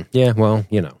 Yeah, well,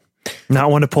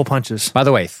 Not one to pull punches. By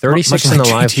the way, 36 Much in the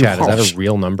like live JT chat. Is that Walsh. a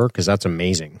real number? Because that's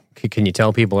amazing. Can you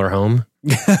tell people are home?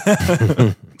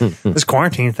 This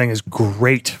quarantine thing is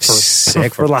great for,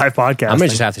 Sick for live podcasting. I'm going to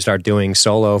just have to start doing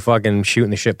solo fucking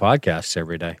shooting the shit podcasts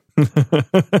every day.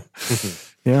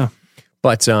 Yeah.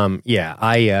 But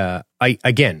I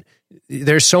again,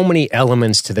 there's so many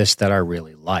elements to this that I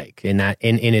really like, and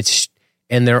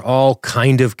they're all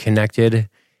kind of connected.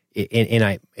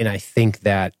 And I think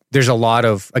that there's a lot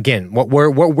of, again, what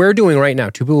we're doing right now.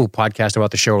 Two people who podcast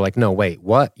about the show are like, no, wait,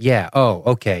 what? Yeah. Oh,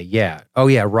 okay. Yeah. Oh,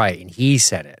 yeah. Right. And he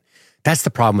said it. That's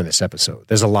the problem with this episode.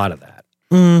 There's a lot of that.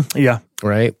 Yeah.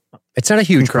 Right. It's not a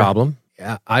huge problem.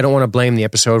 I don't want to blame the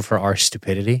episode for our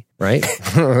stupidity. Right.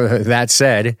 That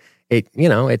said, it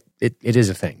is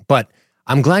a thing. But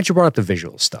I'm glad you brought up the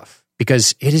visual stuff,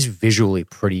 because it is visually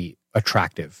pretty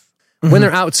attractive when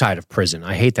they're outside of prison.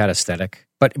 I hate that aesthetic.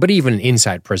 But even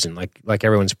inside prison, like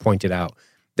everyone's pointed out,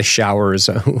 the showers.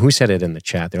 Who said it in the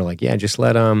chat? They're like, yeah, just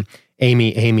let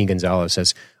Amy Gonzalez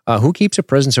says, who keeps a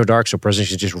prison so dark so prisoners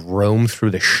should just roam through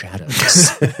the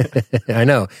shadows? I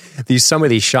know some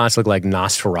of these shots look like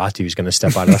Nosferatu's going to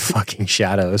step out of the fucking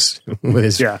shadows with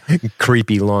his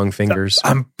creepy long fingers.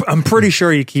 I'm pretty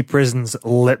sure you keep prisons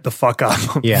lit the fuck up.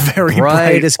 Yeah, very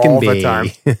bright as can all be. the time.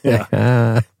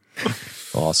 Yeah.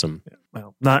 Awesome.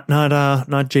 Well, not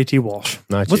JT Walsh.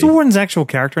 Not What's J- the warden's actual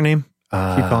character name?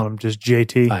 Keep calling him just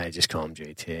JT. I just call him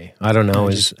JT. I don't know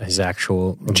his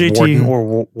actual JT warden.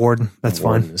 or Warden. That's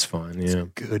Warden fine. is fine. Yeah.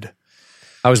 Good.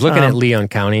 I was looking at Leon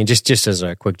County, just as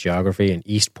a quick geography, in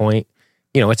East Point.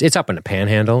 It's up in the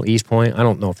Panhandle, East Point. I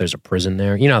don't know if there's a prison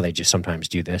there. How they just sometimes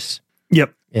do this.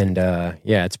 Yep. And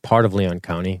it's part of Leon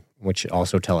County, which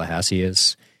also Tallahassee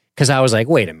is. Because I was like,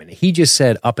 wait a minute, he just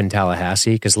said up in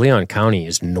Tallahassee, because Leon County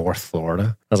is North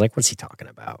Florida. I was like, what's he talking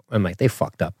about? I'm like, they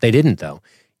fucked up. They didn't, though.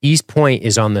 East Point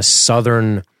is on the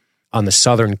southern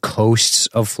coasts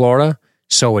of Florida.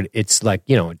 So it's like,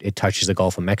 it touches the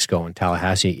Gulf of Mexico, and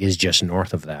Tallahassee is just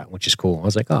north of that, which is cool. I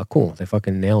was like, oh, cool. They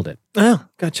fucking nailed it. Oh,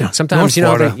 gotcha. Sometimes,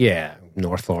 North Florida.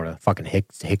 North Florida. Fucking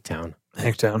Hicktown.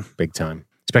 Hicktown. Big time.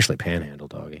 Especially Panhandle,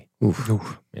 doggy.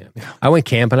 Oof. Yeah. I went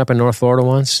camping up in North Florida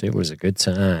once. It was a good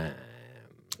time.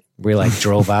 We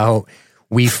drove out.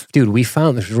 We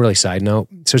found, this was a really side note,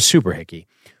 so it's super hicky,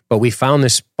 but we found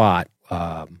this spot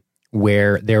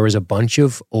where there was a bunch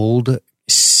of old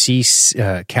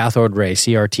cathode ray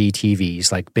CRT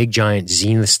TVs, like big giant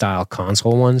Zenith style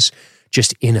console ones,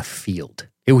 just in a field.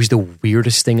 It was the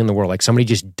weirdest thing in the world. Like somebody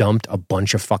just dumped a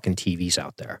bunch of fucking TVs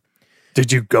out there.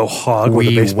 Did you go hog with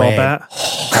a baseball bat?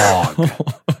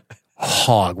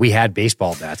 Hog. We had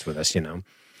baseball bats with us, You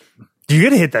got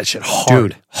to hit that shit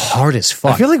hard. Dude, hard as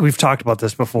fuck. I feel like we've talked about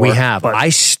this before. We have. But I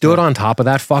stood on top of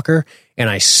that fucker, and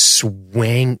I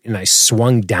swung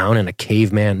down in a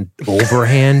caveman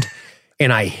overhand,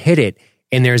 and I hit it,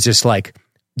 and there's this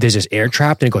air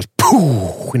trap, and it goes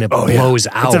poof, and it blows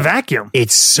out. It's a vacuum.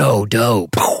 It's so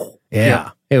dope.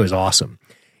 Yeah, it was awesome.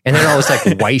 And then all this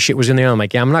white shit was in there. I'm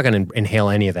like, yeah, I'm not going to inhale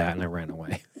any of that, and I ran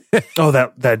away. Oh,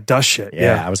 that dust shit.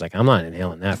 Yeah, I was like, I'm not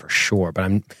inhaling that for sure.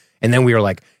 And then we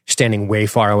were standing way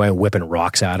far away, whipping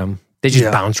rocks at them. They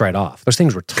just bounced right off. Those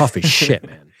things were tough as shit,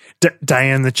 man.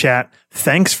 Diane in the chat,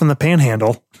 thanks from the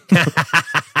Panhandle.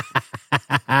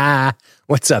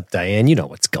 What's up, Diane? You know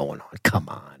what's going on. Come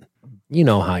on. You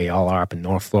know how y'all are up in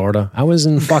North Florida. I was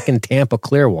in fucking Tampa,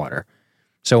 Clearwater.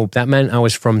 So that meant I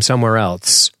was from somewhere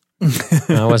else.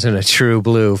 I wasn't a true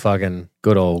blue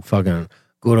good old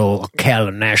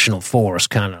Ocala National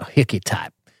Forest kind of hickey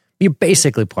type. You're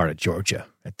basically part of Georgia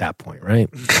at that point, right?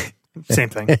 Same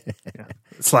thing.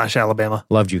 / Alabama.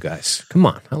 Loved you guys. Come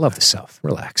on. I love the South.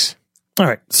 Relax. All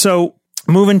right. So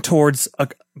moving towards,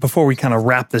 before we kind of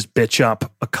wrap this bitch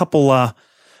up, I got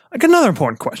another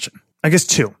important question. I guess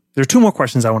two. There are two more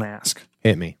questions I want to ask.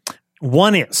 Hit me.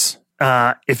 One is,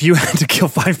 if you had to kill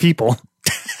 5 people.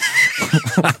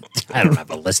 I don't have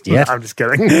a list yet. I'm just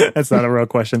kidding. That's not a real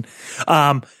question.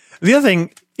 The other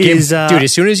thing is... dude,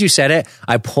 as soon as you said it,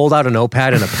 I pulled out a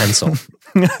notepad and a pencil,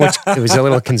 which it was a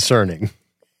little concerning.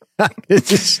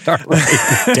 Just start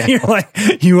writing down. You're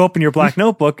like, you open your black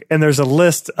notebook and there's a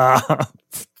list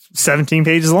 17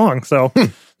 pages long. So,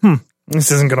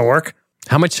 this isn't going to work.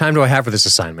 How much time do I have for this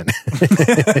assignment?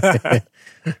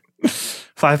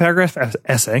 5-paragraph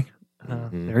essay.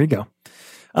 There you go.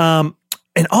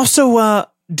 And also,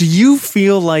 do you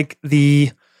feel like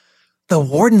the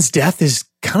warden's death is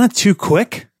kind of too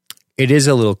quick? It is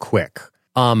a little quick.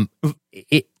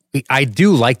 I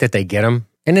do like that they get him,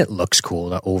 and it looks cool,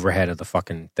 the overhead of the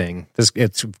fucking thing.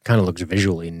 It kind of looks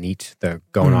visually neat, the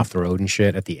going off the road and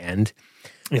shit at the end.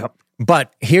 Yep.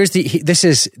 But this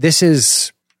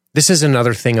is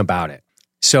another thing about it.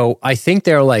 So I think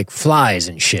they're like flies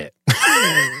and shit.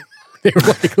 They were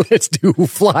like, let's do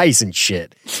flies and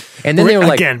shit. And then they were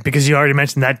like... Again, because you already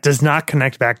mentioned that does not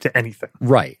connect back to anything.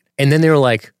 Right. And then they were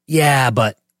like, yeah,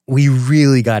 but we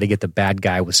really got to get the bad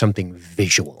guy with something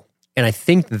visual. And I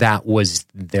think that was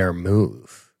their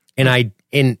move. And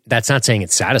that's not saying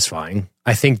it's satisfying.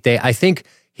 I think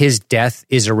his death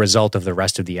is a result of the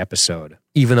rest of the episode,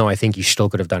 even though I think you still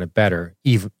could have done it better,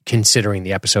 even considering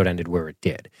the episode ended where it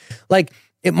did. Like,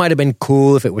 it might have been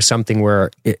cool if it was something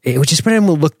where it would just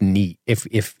look neat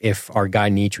if our guy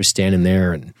Nietzsche was standing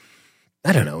there and,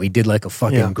 I don't know, he did like a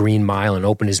fucking Green Mile and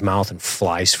opened his mouth and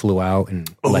flies flew out and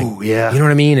you know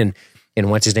what I mean? And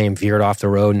what's his name veered off the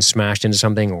road and smashed into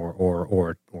something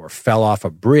or fell off a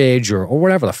bridge or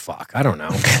whatever the fuck. I don't know.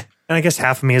 And I guess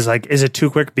half of me is like, is it too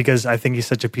quick? Because I think he's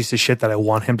such a piece of shit that I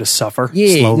want him to suffer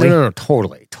slowly. No,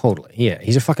 totally. Yeah,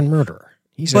 he's a fucking murderer.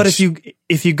 But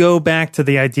if you go back to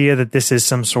the idea that this is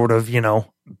some sort of,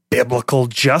 biblical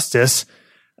justice,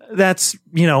 that's,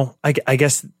 I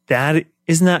guess that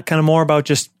isn't that kind of more about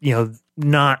just,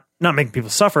 not making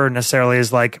people suffer necessarily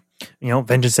is like,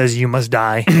 vengeance says you must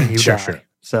die and you die. Sure.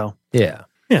 So yeah.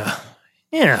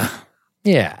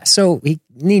 So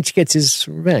Nietzsche gets his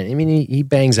revenge. I mean, he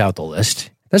bangs out the list.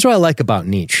 That's what I like about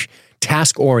Nietzsche.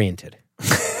 Task oriented.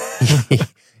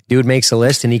 Dude makes a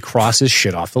list and he crosses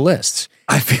shit off the lists.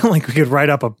 I feel like we could write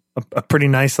up a pretty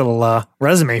nice little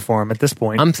resume for him at this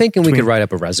point. I'm thinking we could write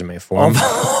up a resume for him.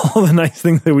 All the nice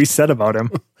things that we said about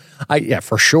him. Yeah,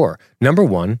 for sure. Number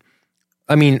one,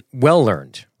 I mean, well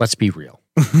learned. Let's be real.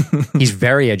 He's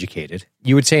very educated.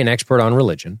 You would say an expert on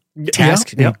religion.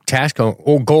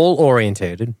 Goal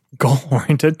oriented.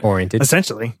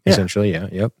 Essentially. Yeah.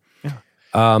 Yep.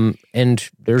 Yeah. And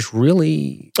there's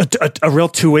really a real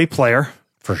two-way player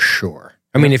for sure.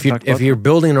 I mean, if you're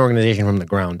building an organization from the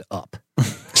ground up,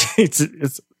 it's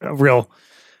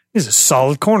he's a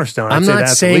solid cornerstone. I'm not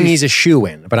saying he's a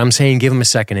shoo-in, but I'm saying give him a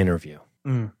second interview.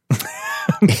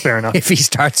 Fair enough. If he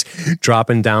starts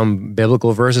dropping down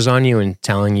biblical verses on you and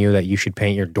telling you that you should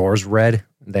paint your doors red,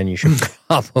 then you should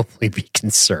probably be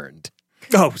concerned.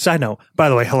 Oh, side note, by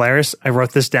the way, hilarious. I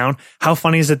wrote this down. How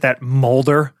funny is it that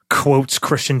Mulder quotes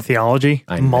Christian theology?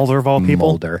 Mulder of all people.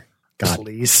 Mulder. God.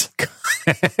 Please.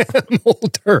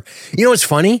 Mulder. You know what's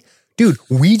funny? Dude,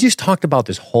 we just talked about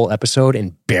this whole episode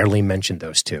and barely mentioned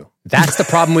those two. That's the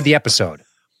problem with the episode.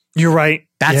 You're right.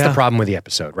 That's the problem with the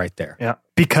episode right there. Yeah.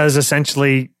 Because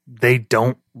essentially they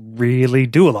don't really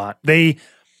do a lot. They're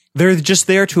just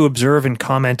there to observe and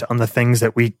comment on the things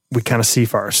that we kind of see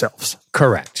for ourselves.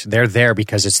 Correct. They're there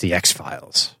because it's the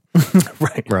X-Files.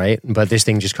 Right. But this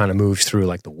thing just kind of moves through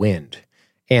like the wind.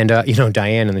 And,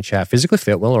 Diane in the chat, physically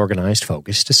fit, well organized,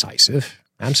 focused, decisive.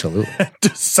 Absolutely.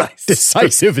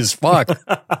 Decisive as fuck.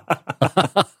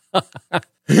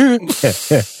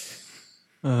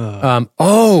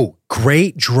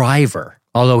 Great driver.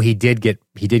 Although he did get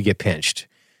pinched.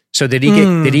 So did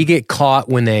he get caught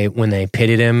when they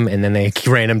pitted him and then they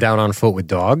ran him down on foot with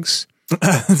dogs?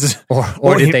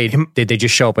 or did they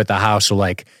just show up at the house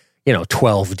like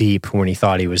 12 deep when he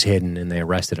thought he was hidden and they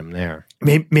arrested him there?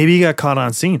 Maybe he got caught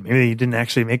on scene. Maybe he didn't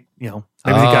actually maybe the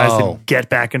guys didn't get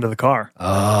back into the car.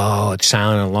 Oh, it's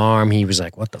silent alarm. He was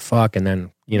like, what the fuck? And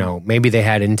then, maybe they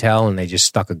had intel and they just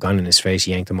stuck a gun in his face,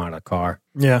 yanked him out of the car.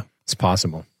 Yeah. It's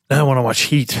possible. Now I want to watch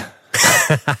Heat.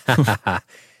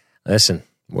 Listen,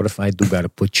 what if I do got to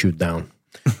put you down?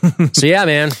 So yeah,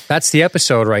 man, that's the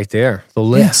episode right there. The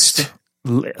list.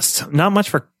 List. Not much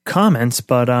for comments,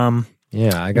 but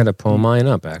yeah, I got to pull mine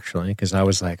up actually because I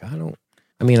was like, I don't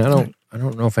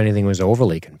know if anything was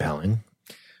overly compelling.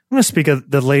 I'm going to speak of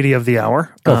the lady of the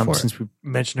hour, Go for it. since we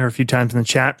mentioned her a few times in the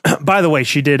chat. By the way,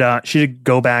 she did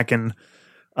go back and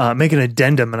make an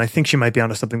addendum, and I think she might be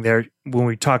onto something there when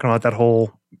we were talking about that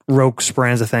whole Roke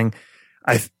Speranza thing.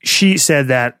 She said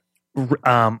that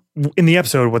in the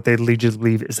episode, what they lead you to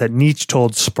believe is that Nietzsche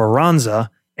told Speranza,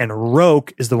 and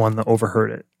Roke is the one that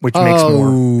overheard it, which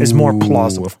is more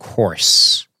plausible. Of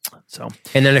course. So,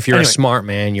 and then if you're a smart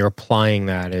man, you're applying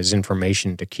that as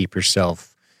information to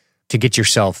get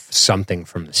yourself something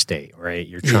from the state, right?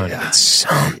 You're trying to get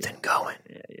something going.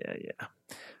 Yeah.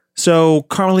 So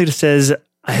Carmelita says,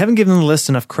 I haven't given the list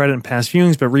enough credit in past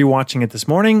viewings, but rewatching it this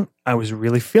morning, I was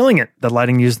really feeling it. The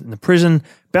lighting used in the prison,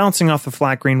 bouncing off the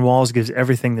flat green walls, gives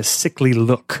everything this sickly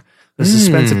look. The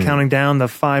suspense of counting down the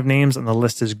 5 names on the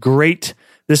list is great.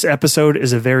 This episode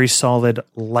is a very solid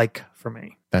like for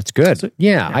me. That's good. So,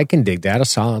 yeah, I can dig that. A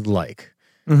solid like.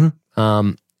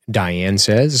 Mm-hmm. Diane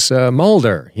says,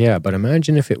 Mulder. Yeah, but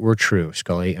imagine if it were true,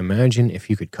 Scully. Imagine if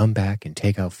you could come back and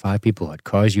take out 5 people who had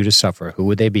caused you to suffer. Who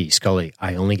would they be, Scully?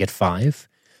 I only get 5?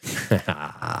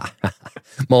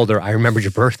 Mulder, I remembered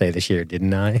your birthday this year,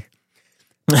 didn't I?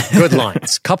 Good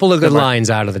lines. Couple of good lines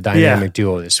out of the dynamic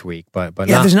duo this week, but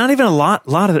there's not even a lot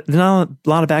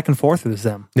of back and forth with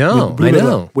them. No, I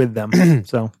know with them.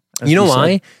 So you know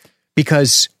why?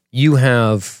 Because you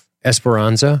have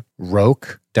Esperanza,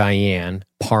 Roke, Diane,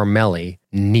 Parmelli,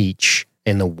 Nietzsche,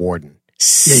 and the Warden.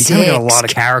 Six got a lot of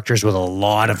characters with a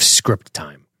lot of script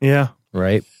time. Yeah.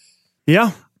 Right?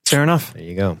 Yeah. Fair enough. There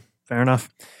you go. Fair enough.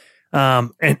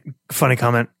 And funny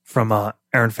comment from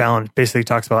Aaron Fallon. Basically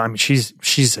talks about, I mean,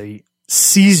 she's a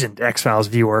seasoned X-Files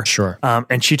viewer. Sure.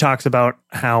 And she talks about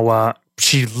how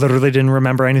she literally didn't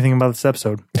remember anything about this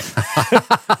episode.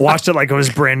 Watched it like it was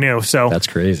brand new. So that's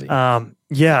crazy.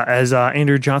 Yeah, as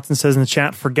Andrew Johnson says in the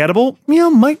chat, forgettable,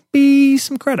 might be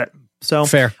some credit. So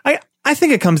fair. I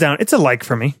think it comes down. It's a like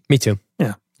for me. Me too.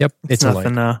 Yeah. Yep. It's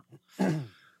nothing. A like.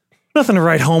 Nothing to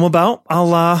write home about.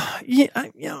 I'll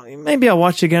maybe I'll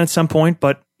watch it again at some point.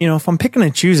 But if I'm picking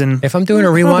and choosing, if I'm doing a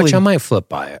rewatch, I might flip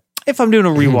by it. If I'm doing a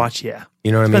rewatch, yeah.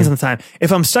 You know what Depends I mean? on the time.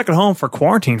 If I'm stuck at home for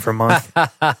quarantine for a month,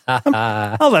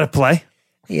 I'll let it play.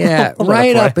 Yeah,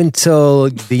 right up until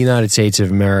the United States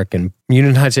of America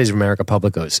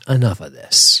public goes, enough of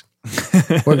this.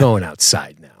 We're going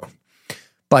outside now.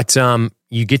 But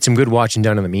you get some good watching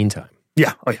done in the meantime.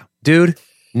 Yeah. Oh, yeah. Dude,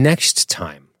 next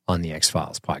time on the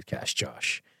X-Files podcast,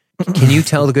 Josh, can you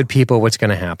tell the good people what's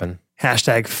going to happen?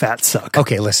 Hashtag fat suck.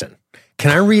 Okay, listen.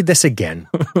 Can I read this again?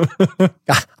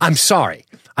 I'm sorry.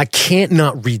 I can't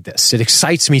not read this. It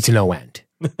excites me to no end.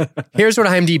 Here's what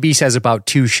IMDb says about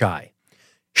Too Shy.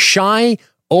 Shy,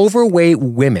 overweight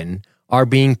women are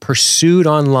being pursued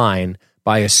online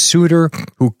by a suitor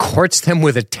who courts them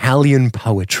with Italian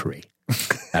poetry.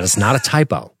 That is not a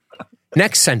typo.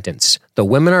 Next sentence. The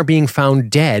women are being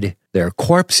found dead, their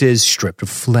corpses stripped of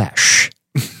flesh.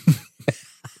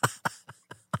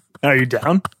 Are you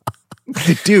down?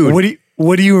 Dude.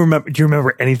 What do you remember? Do you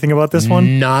remember anything about this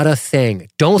one? Not a thing.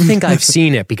 Don't think I've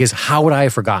seen it, because how would I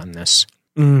have forgotten this?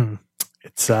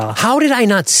 It's how did I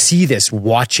not see this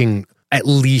watching at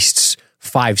least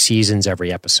 5 seasons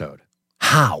every episode?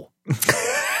 How?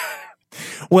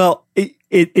 Well,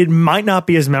 it might not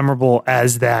be as memorable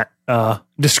as that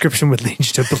description would lead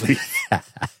you to believe.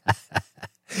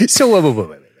 So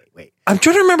wait. I'm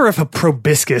trying to remember if a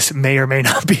proboscis may or may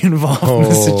not be involved in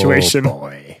the situation. Oh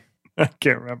boy. I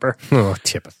can't remember. Oh,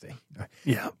 Tipothy.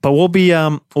 Yeah, but we'll be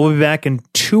back in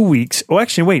 2 weeks. Oh,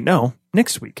 actually, wait, no,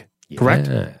 next week. Correct?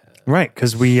 Yeah. Right,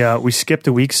 because we skipped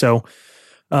a week, so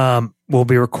we'll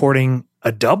be recording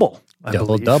a double.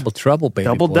 Double trouble,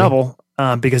 baby. Double.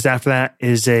 Because after that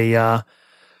is a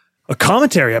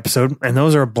commentary episode, and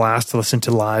those are a blast to listen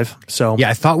to live. So yeah,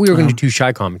 I thought we were going to do Too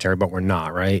Shy commentary, but we're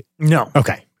not, right? No.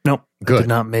 Okay. Nope. Good. That did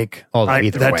not make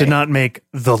that did not make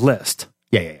the list.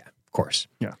 Yeah. Of course.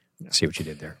 Yeah. See what you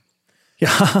did there.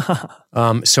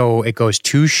 Yeah. So it goes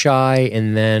Too Shy,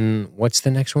 and then what's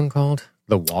the next one called?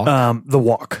 The Walk? The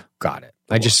Walk. Got it.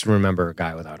 I just remember a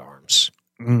guy without arms.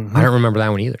 Mm-hmm. I don't remember that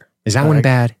one either. Is that one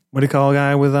bad? What do you call a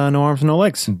guy with no arms and no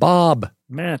legs? Bob.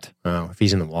 Matt. Oh, if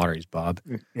he's in the water, he's Bob.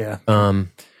 Yeah.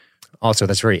 Also,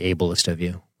 that's very ableist of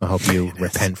you. I hope you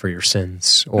repent for your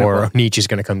sins, or Nietzsche's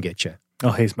going to come get you.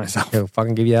 I'll haze myself. He'll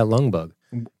fucking give you that lung bug.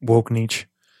 Woke Nietzsche.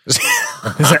 Is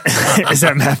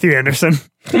that Matthew Anderson?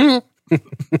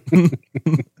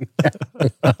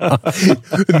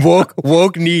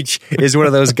 woke Nietzsche is one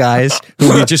of those guys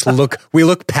who we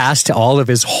look past all of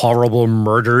his horrible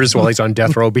murders while he's on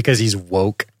death row because he's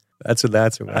woke. That's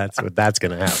what's going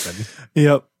to happen.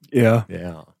 Yep. Yeah.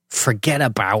 Yeah. forget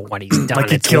about what he's done. Like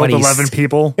he It's killed what he's- 11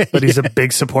 people, but he's a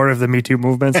big supporter of the Me Too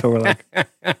movement. So we're like,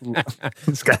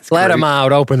 this guy's Let great. him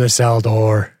out. Open the cell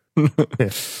door.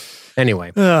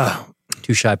 Anyway,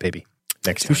 too shy, baby.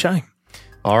 Next Too time. shy.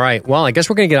 All right. Well, I guess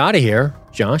we're going to get out of here,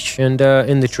 Josh. And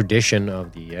in the tradition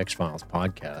of the X-Files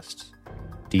podcast,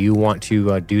 do you want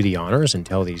to do the honors and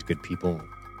tell these good people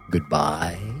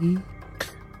goodbye?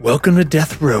 Welcome to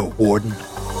Death Row, Warden.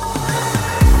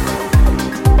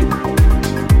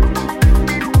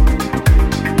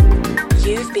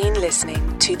 You've been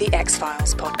listening to the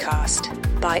X-Files podcast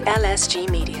by LSG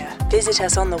Media. Visit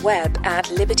us on the web at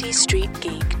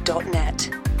libertystreetgeek.net.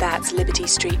 That's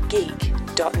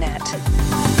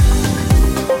libertystreetgeek.net.